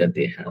need that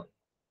they have.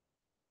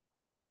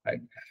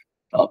 Right?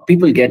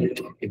 People get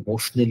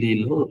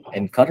emotionally low.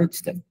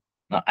 Encourage them.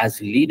 Now,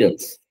 as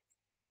leaders,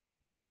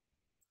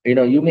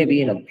 you may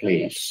be in a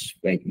place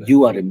where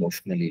you are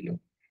emotionally low,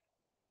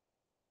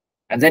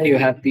 and then you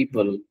have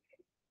people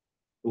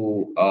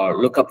who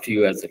look up to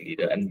you as a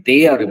leader, and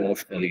they are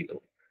emotionally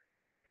low.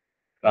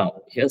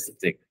 Now, here's the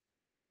thing.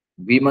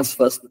 We must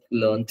first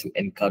learn to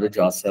encourage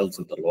ourselves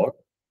with the Lord,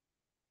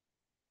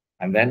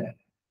 and then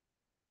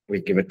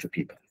we give it to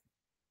people.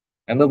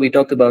 Remember, we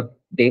talked about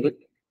David?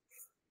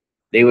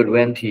 David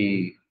went,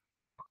 it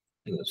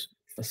was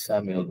First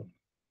Samuel,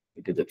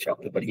 we did the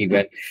chapter, but he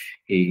went,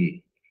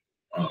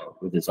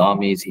 with his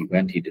armies,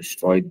 he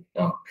destroyed,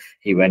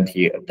 he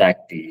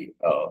attacked the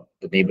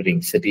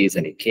neighboring cities,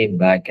 and he came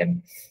back,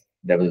 and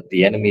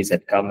the enemies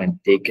had come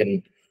and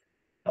taken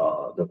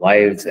the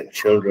wives and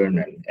children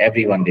and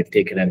everyone they've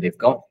taken, and they've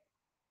gone.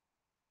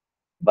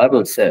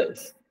 Bible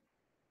says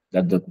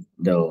that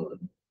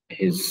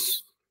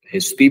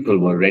his people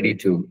were ready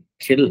to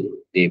kill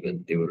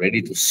David. They were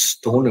ready to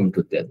stone him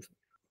to death.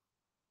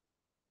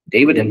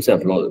 David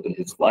himself,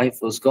 his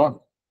wife was gone.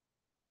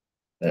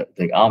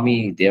 The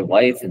army, their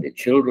wife and their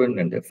children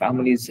and their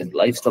families and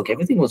livestock,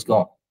 everything was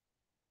gone.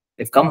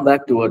 They've come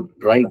back to a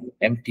dry,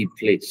 empty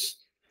place.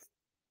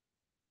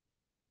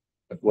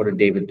 But what did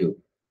David do?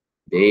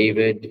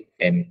 David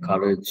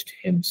encouraged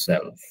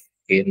himself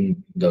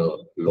in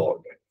the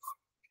Lord.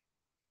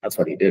 That's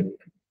what he did.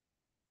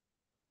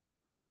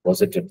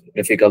 Was it a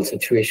difficult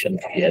situation?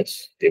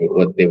 Yes. They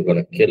were going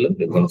to kill him.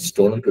 They were going to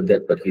stone him to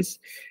death. But he's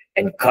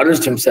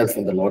encouraged himself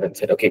in the Lord and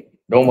said, okay,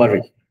 don't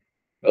worry.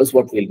 Here's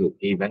what we'll do.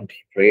 He went, he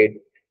prayed,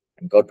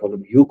 and God told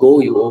him, you go,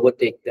 you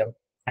overtake them,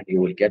 and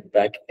you will get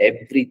back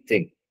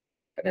everything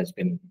that has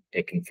been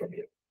taken from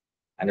you.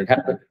 And it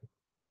happened.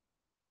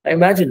 I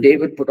imagine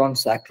David put on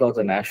sackcloth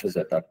and ashes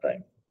at that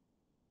time.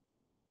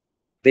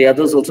 The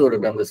others also would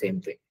have done the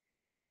same thing.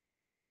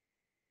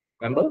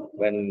 Remember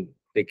when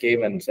they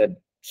came and said,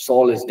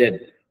 Saul is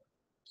dead?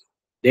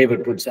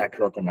 David put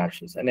sackcloth and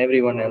ashes, and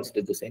everyone else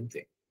did the same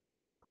thing.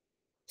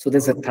 So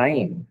there's a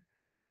time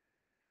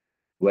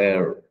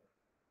where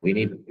we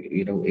need,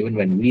 even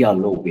when we are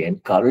low, we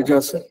encourage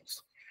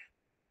ourselves,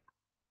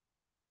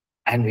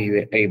 and we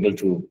were able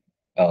to,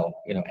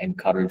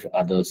 encourage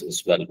others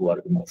as well who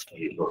are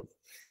emotionally low.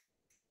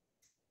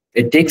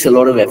 It takes a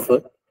lot of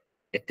effort.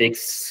 It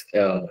takes,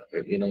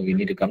 we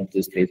need to come to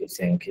this place of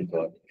saying, okay,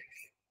 God,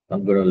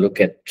 I'm going to look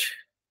at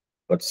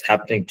what's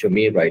happening to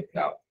me right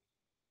now,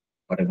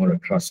 but I'm going to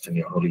trust in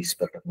your Holy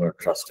Spirit. I'm going to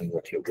trust in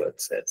what your word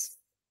says.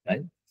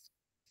 Right?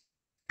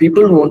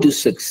 People want to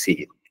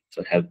succeed,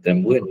 so help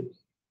them win.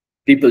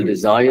 People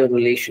desire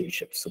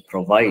relationships, so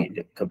provide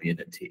a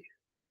community.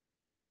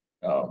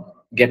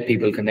 Get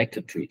people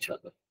connected to each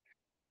other.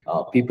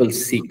 People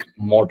seek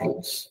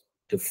models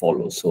to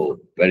follow, so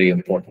very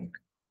important.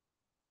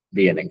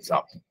 Be an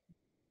example.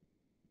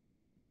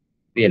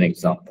 Be an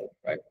example,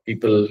 right?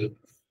 People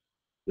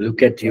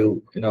look at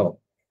you,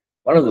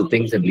 one of the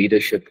things in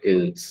leadership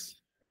is,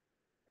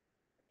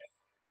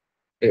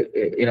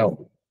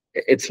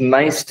 it's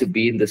nice to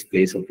be in this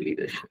place of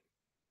leadership.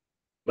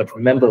 But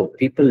remember,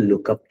 people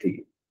look up to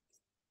you.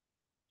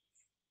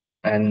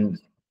 And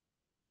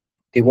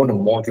They want to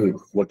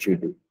model what you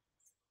do.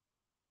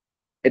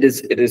 It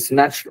is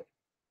natural.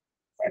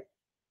 Right?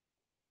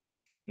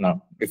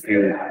 Now, if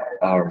you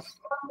are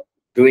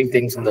doing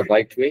things in the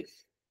right way,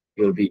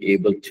 you'll be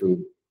able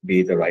to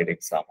be the right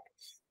example.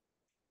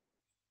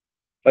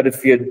 But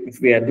if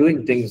we are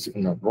doing things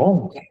in the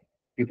wrong way,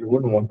 people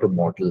wouldn't want to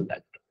model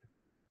that.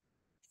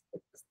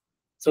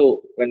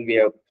 So when we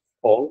are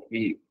called,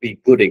 we be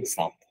good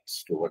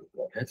examples to what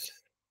God has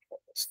taught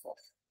us for,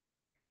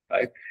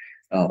 right?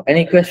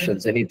 Any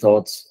questions, any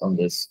thoughts on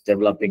this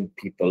developing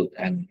people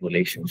and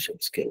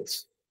relationship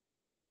skills?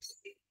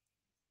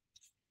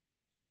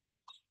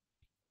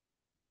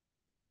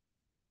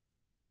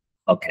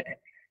 Okay.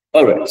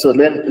 All right. So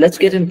then let's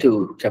get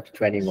into chapter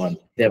 21,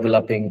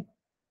 developing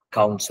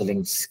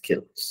counseling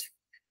skills.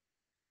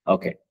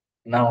 Okay.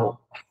 Now,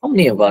 how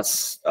many of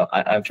us,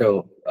 I'm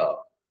sure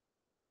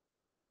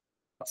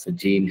Pastor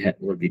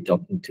will be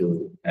talking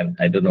to, and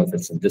I don't know if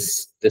it's in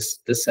this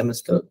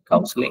semester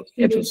counseling.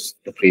 It was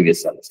the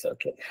previous semester.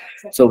 Okay.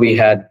 So we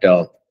had,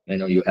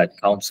 you had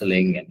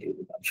counseling, and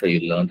I'm sure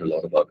you learned a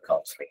lot about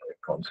counseling, what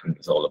counseling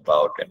is all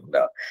about. And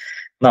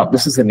now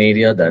this is an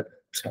area that,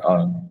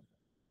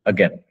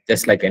 again,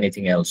 just like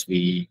anything else,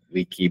 we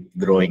keep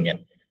growing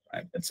in.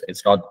 Right?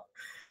 It's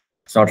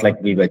not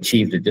like we've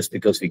achieved it. Just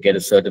because we get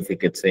a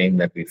certificate saying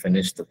that we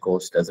finished the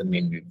course doesn't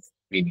mean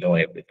we know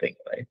everything,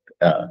 right?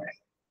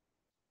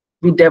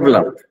 We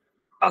develop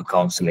our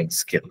counseling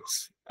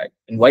skills, right?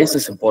 And why is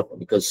this important?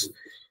 Because,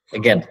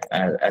 again,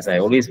 as I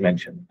always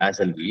mention, as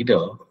a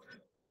leader,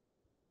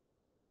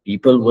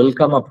 people will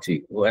come up to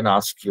you and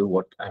ask you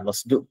what I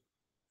must do.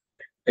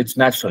 It's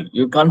natural.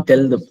 You can't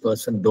tell the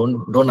person,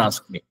 don't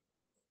ask me.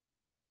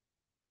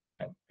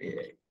 And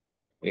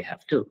we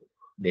have to.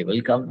 They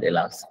will come, they'll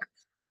ask,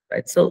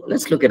 right? So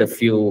let's look at a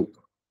few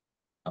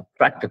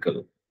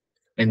practical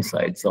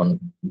insights on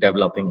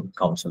developing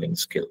counseling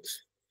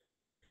skills.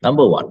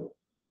 Number one,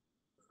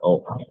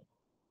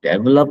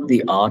 develop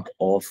the art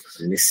of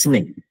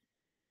listening.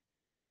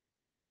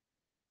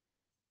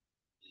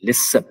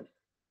 Listen.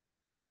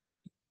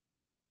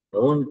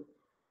 Don't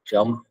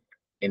jump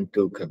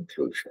into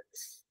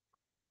conclusions.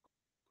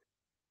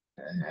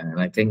 And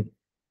I think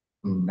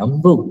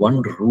number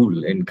one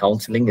rule in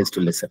counseling is to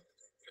listen.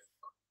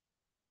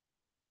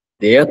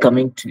 They are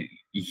coming to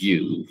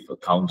you for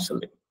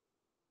counseling.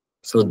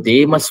 So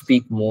they must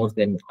speak more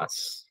than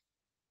us.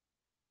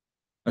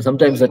 And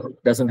sometimes that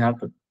doesn't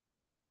happen.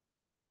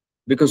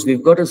 Because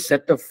we've got a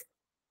set of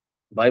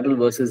Bible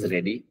verses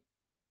ready.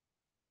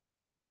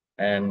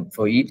 And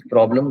for each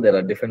problem, there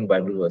are different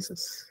Bible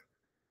verses.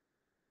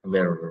 And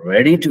we're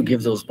ready to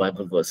give those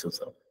Bible verses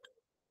out.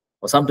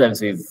 Or sometimes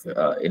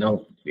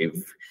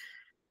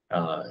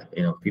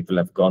people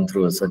have gone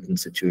through a certain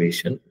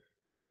situation,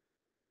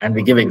 and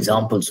we give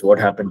examples what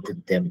happened to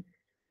them.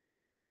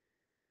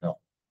 No,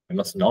 we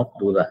must not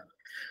do that.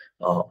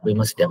 We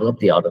must develop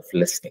the art of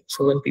listening.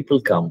 So when people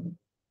come,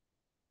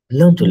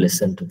 learn to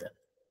listen to them.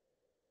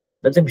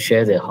 Let them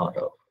share their heart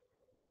out.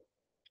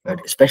 Right?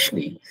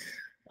 Especially,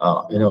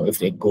 if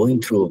they're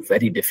going through a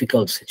very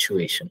difficult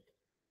situation.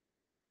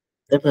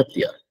 Develop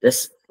the art.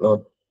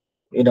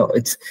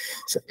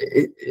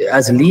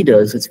 As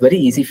leaders, it's very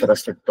easy for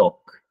us to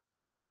talk.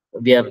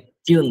 We are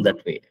tuned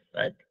that way,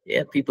 right?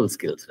 Yeah, people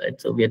skills,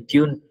 right? So we are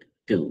tuned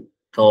to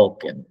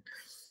talk, and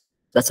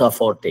that's our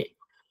forte.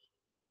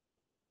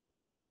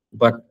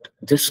 But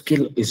this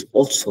skill is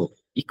also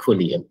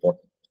equally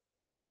important.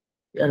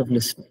 The art of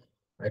listening.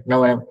 Right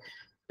now,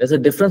 there's a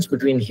difference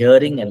between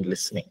hearing and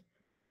listening.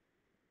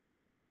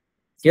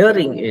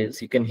 Hearing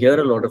is you can hear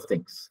a lot of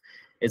things.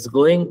 It's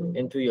going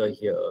into your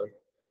ear,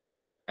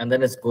 and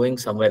then it's going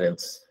somewhere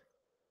else.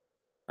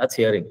 That's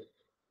hearing.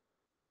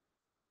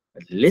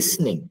 But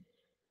listening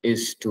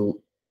is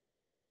to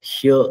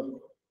hear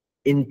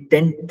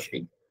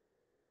intently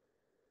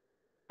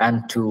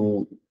and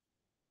to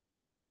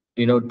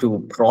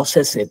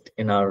process it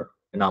in our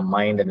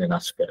mind and in our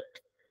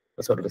spirit.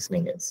 That's what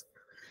listening is.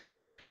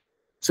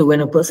 So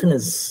when a person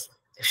is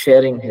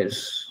sharing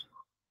his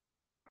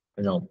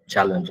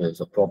challenges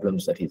or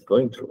problems that he's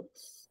going through,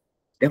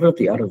 develop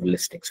the art of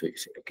listening. So you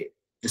say, okay,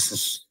 this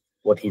is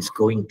what he's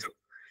going through.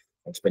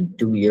 It's been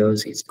 2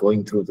 years, he's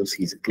going through this,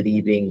 he's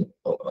grieving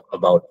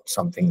about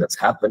something that's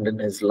happened in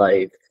his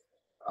life.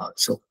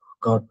 So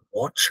God,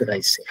 what should I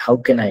say? How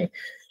can I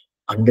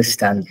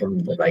understand him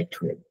the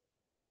right way?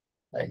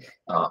 Right?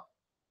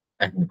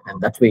 And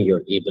that way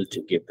you're able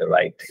to give the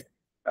right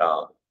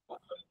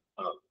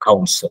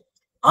counsel.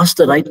 Ask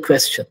the right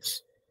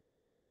questions.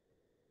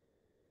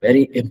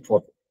 Very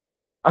important.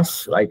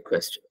 Ask the right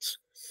questions.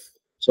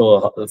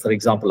 So, for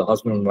example, a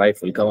husband and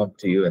wife will come up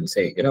to you and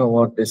say, you know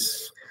what,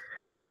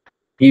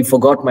 he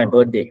forgot my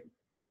birthday.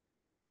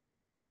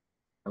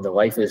 And the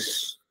wife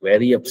is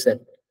very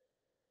upset.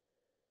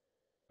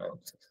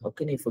 How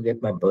can he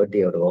forget my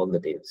birthday out of all the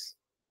days?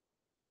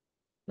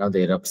 Now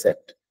they're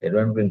upset. They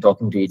haven't been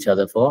talking to each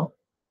other for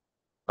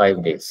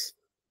 5 days.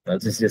 Now,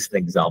 this is just an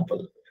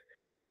example.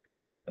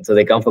 And so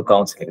they come for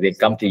counseling. They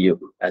come to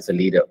you as a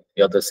leader.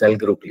 You're the cell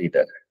group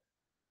leader.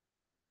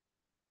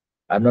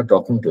 I'm not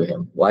talking to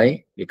him.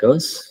 Why?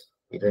 Because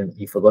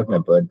he forgot my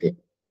birthday.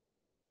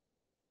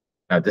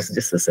 Now, this is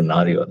just a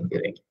scenario I'm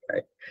giving,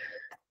 right?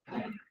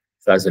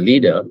 So, as a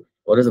leader,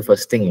 what is the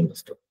first thing you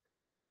must do?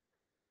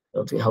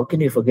 Don't say, how can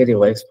you forget your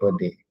wife's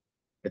birthday?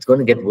 It's going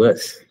to get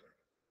worse,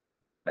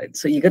 right?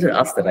 So, you got to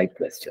ask the right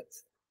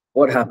questions.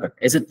 What happened?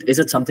 Is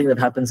it something that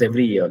happens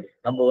every year?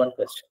 Number one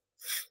question.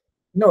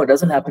 No, it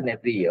doesn't happen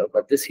every year,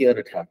 but this year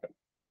it happened.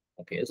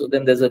 Okay, so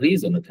then there's a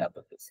reason it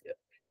happened this year.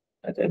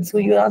 Right? And so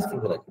you're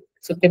asking, like,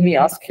 so can we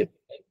ask him,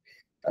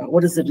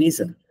 what is the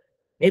reason?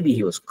 Maybe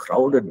he was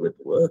crowded with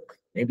work.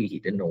 Maybe he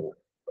didn't know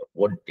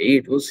what day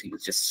it was. He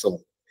was just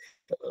so,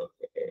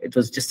 it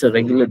was just a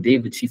regular day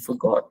which he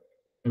forgot.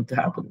 It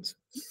happens.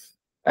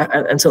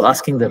 And so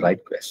asking the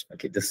right question.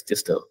 Okay, this is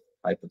just a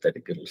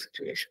hypothetical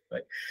situation,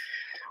 right?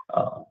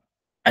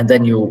 And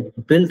then you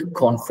build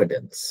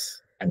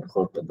confidence and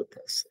hope in the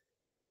person.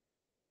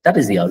 That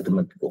is the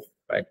ultimate goal,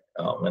 right?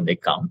 When they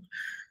come,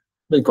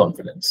 build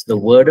confidence. The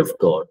word of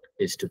God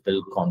is to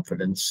build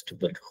confidence, to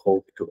build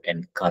hope, to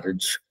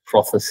encourage.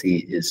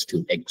 Prophecy is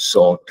to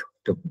exhort,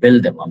 to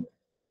build them up.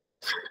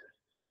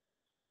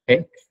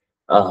 Okay?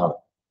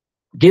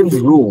 Give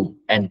room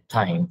and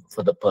time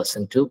for the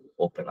person to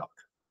open up.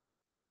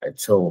 Right?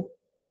 So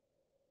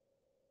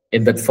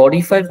in that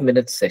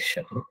 45-minute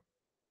session,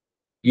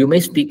 you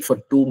may speak for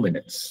 2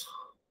 minutes.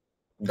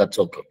 That's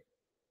okay.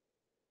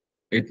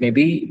 It may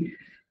be,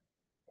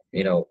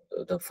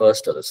 the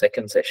first or the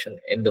second session.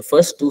 In the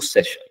first two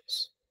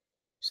sessions,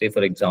 say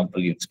for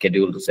example, you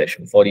schedule the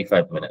session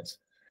 45 minutes.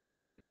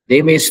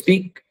 They may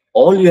speak.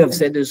 All you have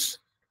said is,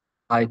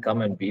 "Hi,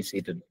 come and be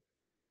seated."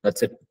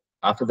 That's it.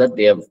 After that,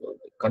 they have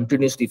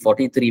continuously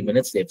 43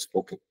 minutes. They have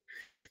spoken.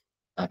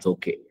 That's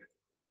okay.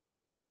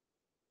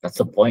 That's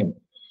the point.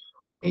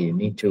 You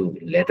need to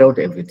let out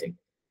everything,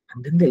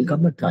 and then there'll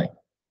come a time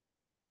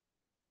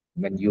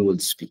when you will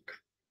speak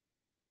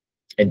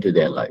into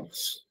their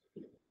lives,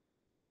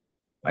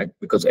 right?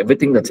 Because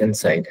everything that's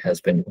inside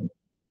has been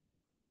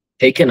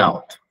taken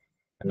out.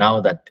 And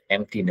now that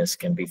emptiness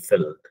can be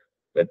filled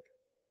with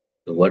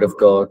the word of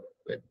God,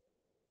 with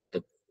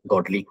the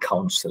godly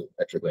counsel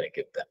that you're going to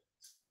give them.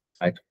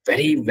 Right?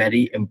 Very,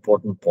 very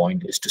important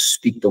point is to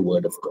speak the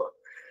word of God.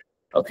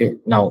 Okay.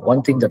 Now,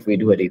 one thing that we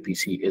do at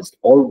APC is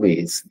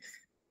always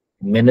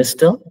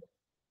minister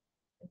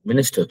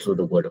through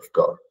the word of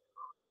God.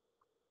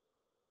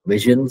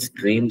 Visions,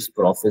 dreams,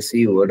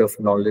 prophecy, word of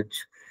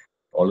knowledge,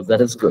 all of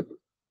that is good.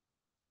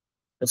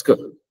 That's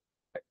good.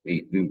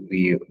 We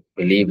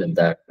believe in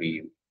that.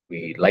 We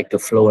like to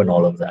flow in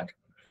all of that.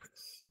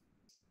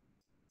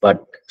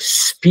 But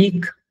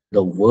speak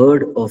the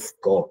word of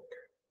God,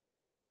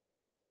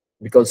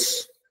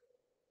 because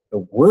the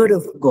word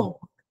of God,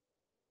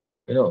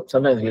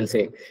 sometimes we'll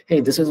say, "Hey,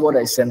 this is what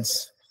I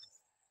sense,"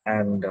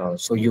 and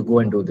so you go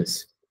and do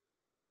this.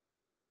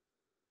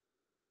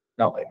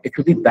 Now, it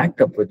will be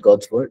backed up with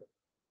God's word.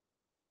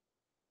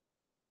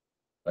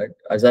 Right?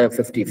 Isaiah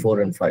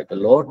 54:5. The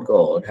Lord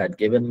God had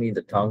given me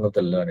the tongue of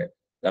the learned,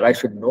 that I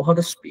should know how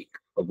to speak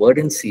a word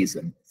in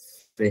season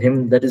to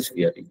him that is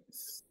weary.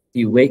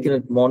 He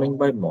wakeneth morning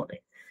by morning.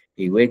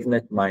 He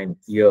wakeneth mine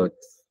ear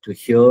to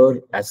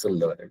hear as the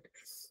learned.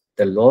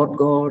 The Lord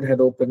God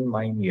had opened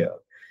mine ear,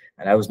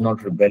 and I was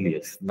not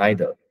rebellious,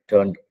 neither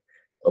turned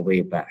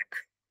away back.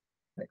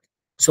 Right?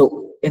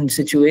 So, in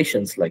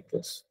situations like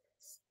this,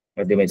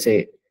 they may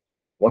say,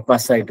 "What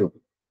must I do?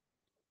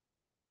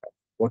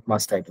 What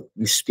must I do?"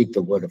 You speak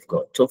the word of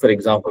God. So, for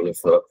example,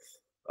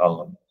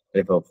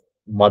 if a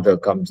mother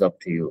comes up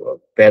to you, or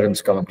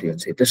parents come up to you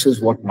and say, "This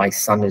is what my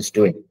son is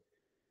doing.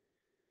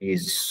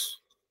 He's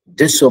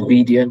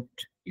disobedient.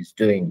 He's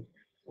doing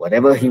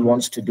whatever he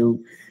wants to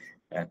do,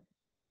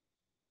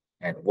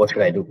 and what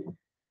should I do?"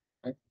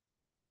 Right?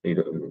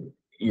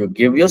 You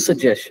give your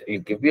suggestion, you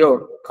give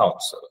your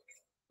counsel,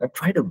 and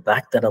try to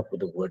back that up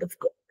with the word of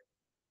God.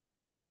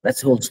 That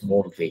holds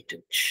more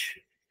weightage.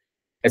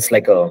 It's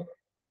like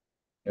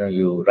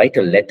you write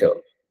a letter.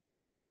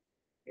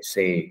 You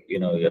say,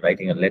 you're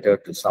writing a letter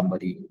to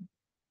somebody.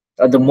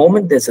 At the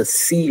moment there's a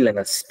seal and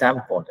a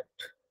stamp on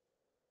it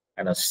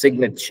and a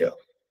signature,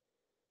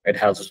 it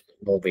has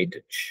more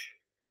weightage.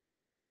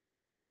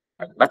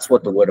 And that's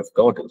what the word of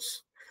God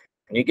is.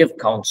 When you give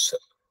counsel,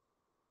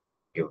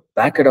 you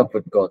back it up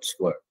with God's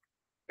word,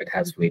 it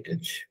has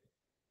weightage.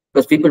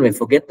 Because people may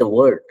forget the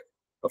word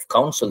of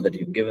counsel that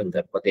you've given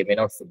them, but they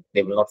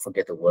will not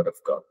forget the word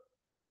of God.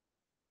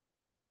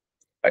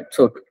 Right?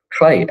 So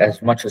try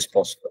as much as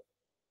possible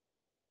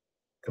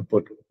to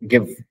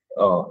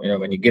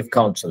when you give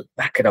counsel,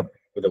 back it up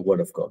with the word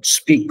of God.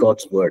 Speak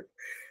God's word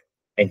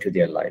into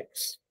their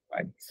lives.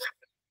 Right?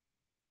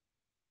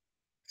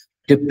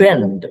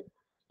 Depend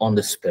on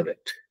the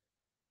Spirit.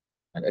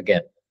 And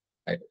again,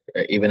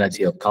 even as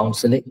you're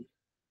counseling,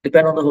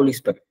 depend on the Holy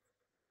Spirit.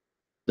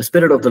 The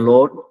Spirit of the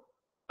Lord,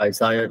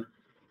 Isaiah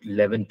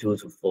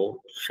 11:2-4,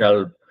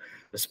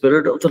 the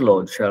Spirit of the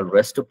Lord shall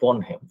rest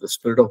upon him, the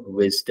Spirit of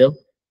wisdom,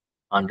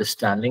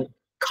 understanding,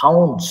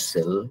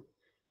 counsel,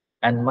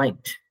 and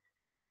might,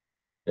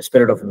 the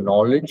Spirit of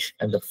knowledge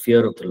and the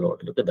fear of the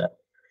Lord. Look at that.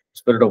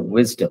 Spirit of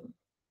wisdom.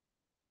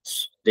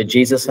 Did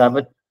Jesus have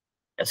it?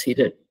 Yes, he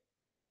did.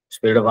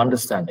 Spirit of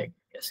understanding.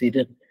 Yes, he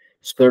did.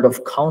 Spirit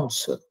of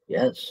counsel.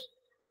 Yes.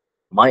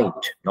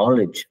 Might,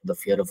 knowledge, the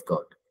fear of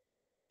God.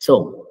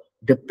 So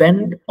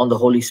depend on the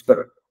Holy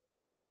Spirit.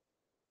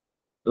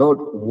 Lord,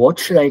 what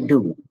should I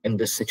do in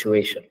this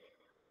situation?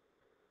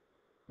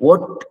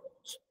 What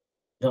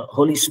the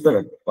Holy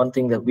Spirit, one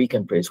thing that we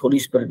can pray is, Holy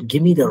Spirit,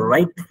 give me the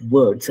right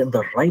words and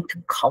the right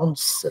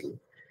counsel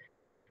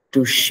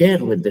to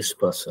share with this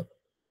person.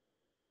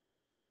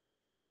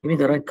 Give me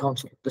the right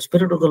counsel. The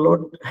Spirit of the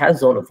Lord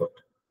has all of it.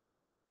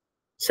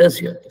 It says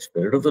here, the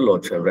Spirit of the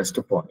Lord shall rest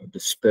upon you, the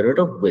Spirit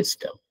of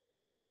wisdom.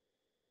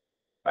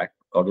 Right?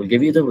 God will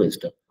give you the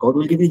wisdom. God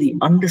will give you the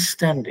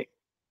understanding.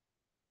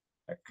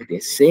 Right? They're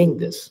saying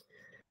this.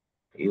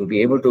 You'll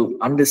be able to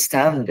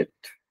understand it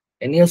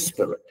in your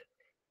spirit.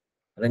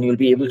 And then you'll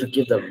be able to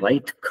give the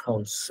right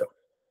counsel.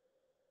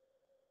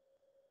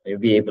 You'll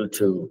be able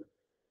to,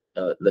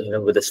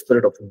 with the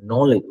spirit of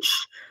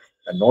knowledge,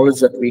 the knowledge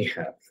that we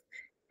have,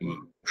 He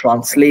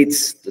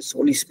translates, the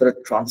Holy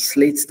Spirit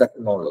translates that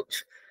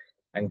knowledge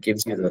and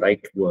gives you the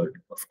right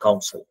word of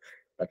counsel,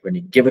 that when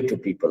you give it to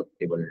people,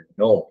 they will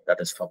know that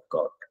is from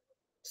God.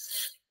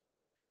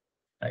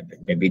 And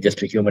it may be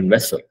just a human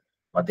vessel,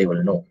 but they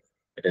will know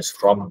it is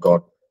from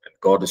God, and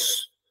God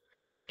has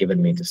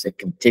given me this. They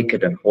can take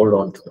it and hold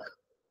on to that.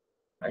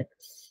 Right?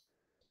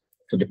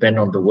 So depend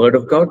on the word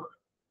of God.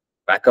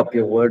 Back up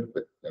your word,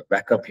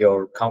 back up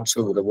your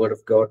counsel with the word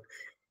of God.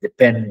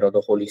 Depend on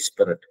the Holy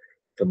Spirit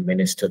to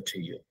minister to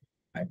you.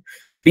 Right?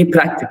 Be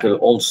practical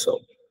also.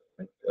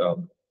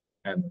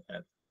 And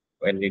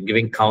when you're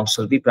giving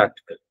counsel, be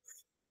practical.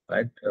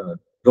 Right?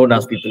 Don't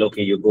ask people,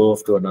 okay, you go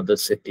off to another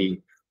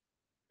city,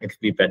 it'll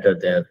be better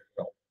there.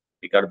 No,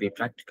 we got to be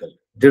practical.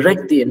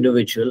 Direct the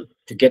individual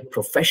to get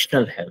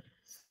professional help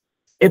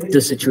if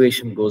the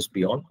situation goes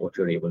beyond what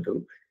you're able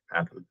to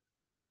handle.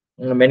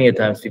 Many a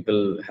times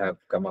people have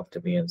come up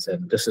to me and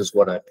said, this is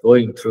what I'm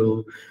going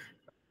through.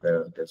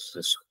 There's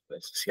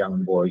this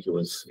young boy who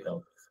was,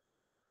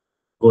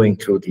 going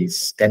through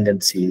these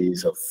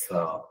tendencies of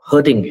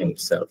hurting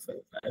himself. And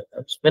I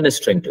was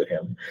ministering to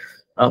him.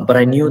 But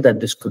I knew that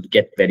this could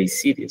get very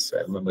serious.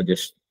 I remember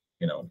just,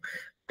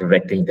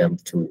 directing them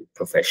to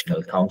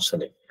professional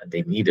counseling, and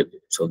they needed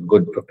it. So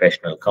good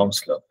professional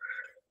counselor.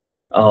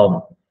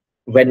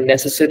 When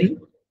necessary,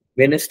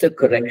 minister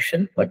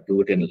correction, but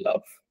do it in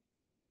love.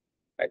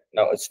 Right?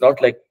 Now, it's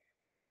not like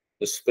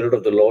the Spirit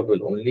of the Lord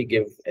will only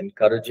give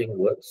encouraging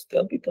words.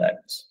 There'll be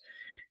times.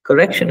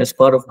 Correction is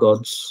part of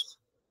God's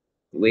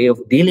way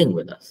of dealing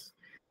with us.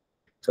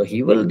 So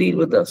He will deal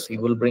with us. He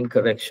will bring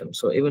correction.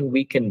 So even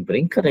we can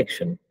bring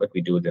correction, but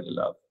we do it in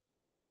love.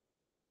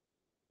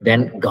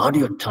 Then guard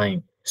your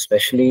time,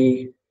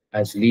 especially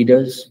as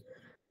leaders.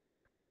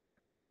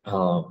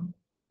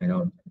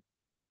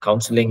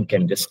 Counseling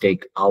can just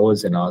take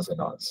hours and hours and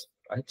hours.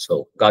 Right?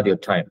 So guard your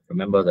time.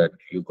 Remember that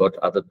you've got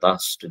other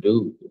tasks to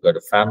do. You've got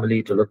a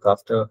family to look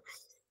after.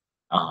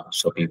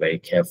 So be very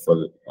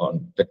careful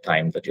on the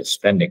time that you're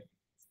spending.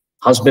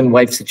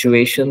 Husband-wife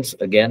situations,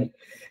 again,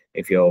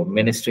 if you're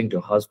ministering to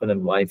husband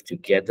and wife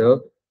together,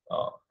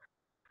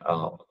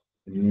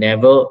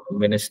 never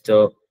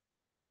minister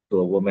to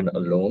a woman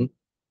alone.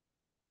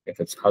 If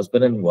it's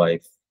husband and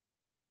wife,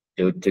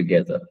 do it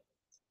together.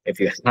 If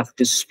you have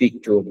to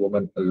speak to a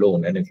woman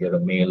alone, and if you're a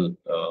male,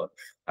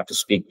 have to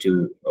speak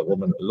to a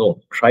woman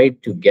alone,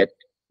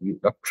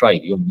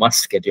 you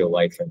must get your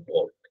wife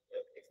involved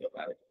if you're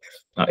married.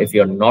 Now, if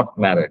you're not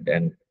married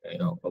and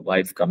a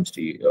wife comes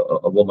to you,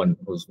 a woman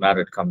who's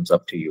married comes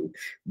up to you,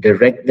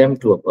 direct them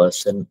to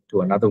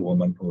another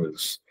woman who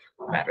is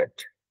married.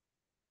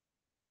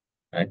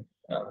 Right?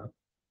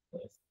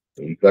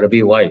 You got to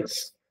be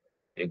wise.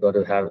 You got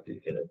to have,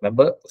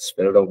 remember, the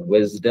spirit of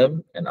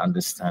wisdom and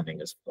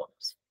understanding is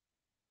points.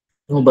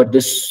 No, but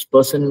this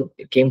person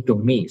came to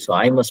me, so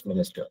I must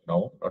minister.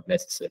 No, not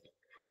necessarily.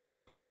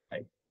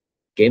 Right?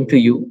 Came to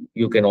you,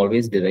 you can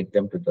always direct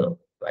them to the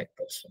right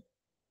person.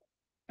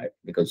 Right?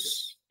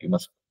 Because you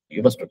must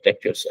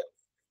protect yourself.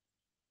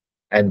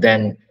 And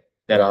then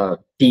there are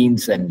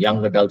teens and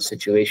young adult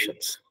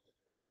situations.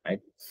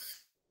 Right?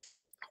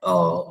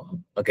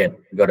 Again,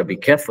 you got to be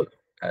careful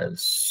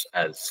as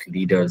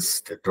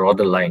leaders to draw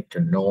the line, to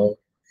know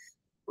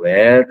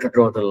where to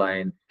draw the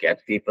line,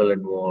 get people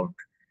involved,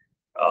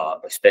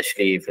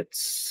 especially if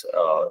it's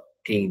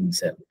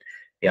teens and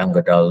young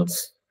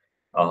adults.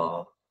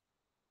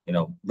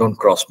 Don't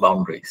cross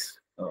boundaries.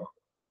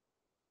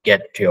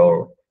 If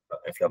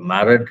you're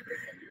married,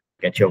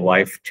 get your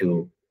wife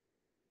to,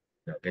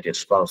 get your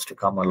spouse to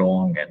come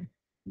along and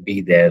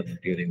be there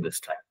during this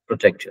time.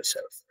 Protect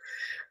yourself.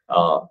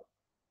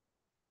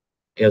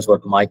 Here's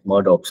what Mike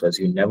Murdoch says: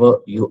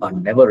 you are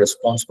never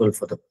responsible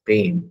for the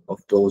pain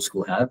of those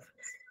who have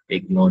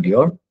ignored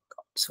your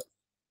counsel.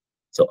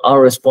 So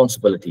our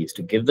responsibility is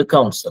to give the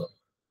counsel.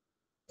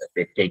 If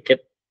they take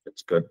it,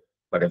 it's good.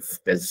 But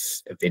if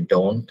they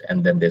don't,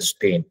 and then there's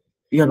pain,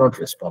 you're not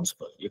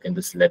responsible. You can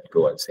just let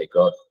go and say,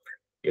 God,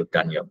 you've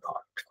done your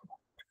part.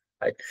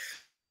 Right?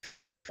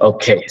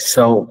 Okay,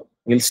 so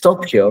We'll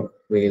stop here.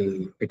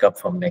 We'll pick up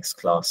from next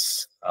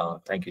class.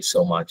 Thank you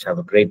so much. Have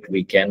a great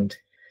weekend.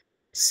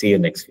 See you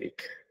next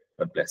week.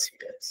 God bless you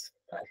guys.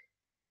 Bye.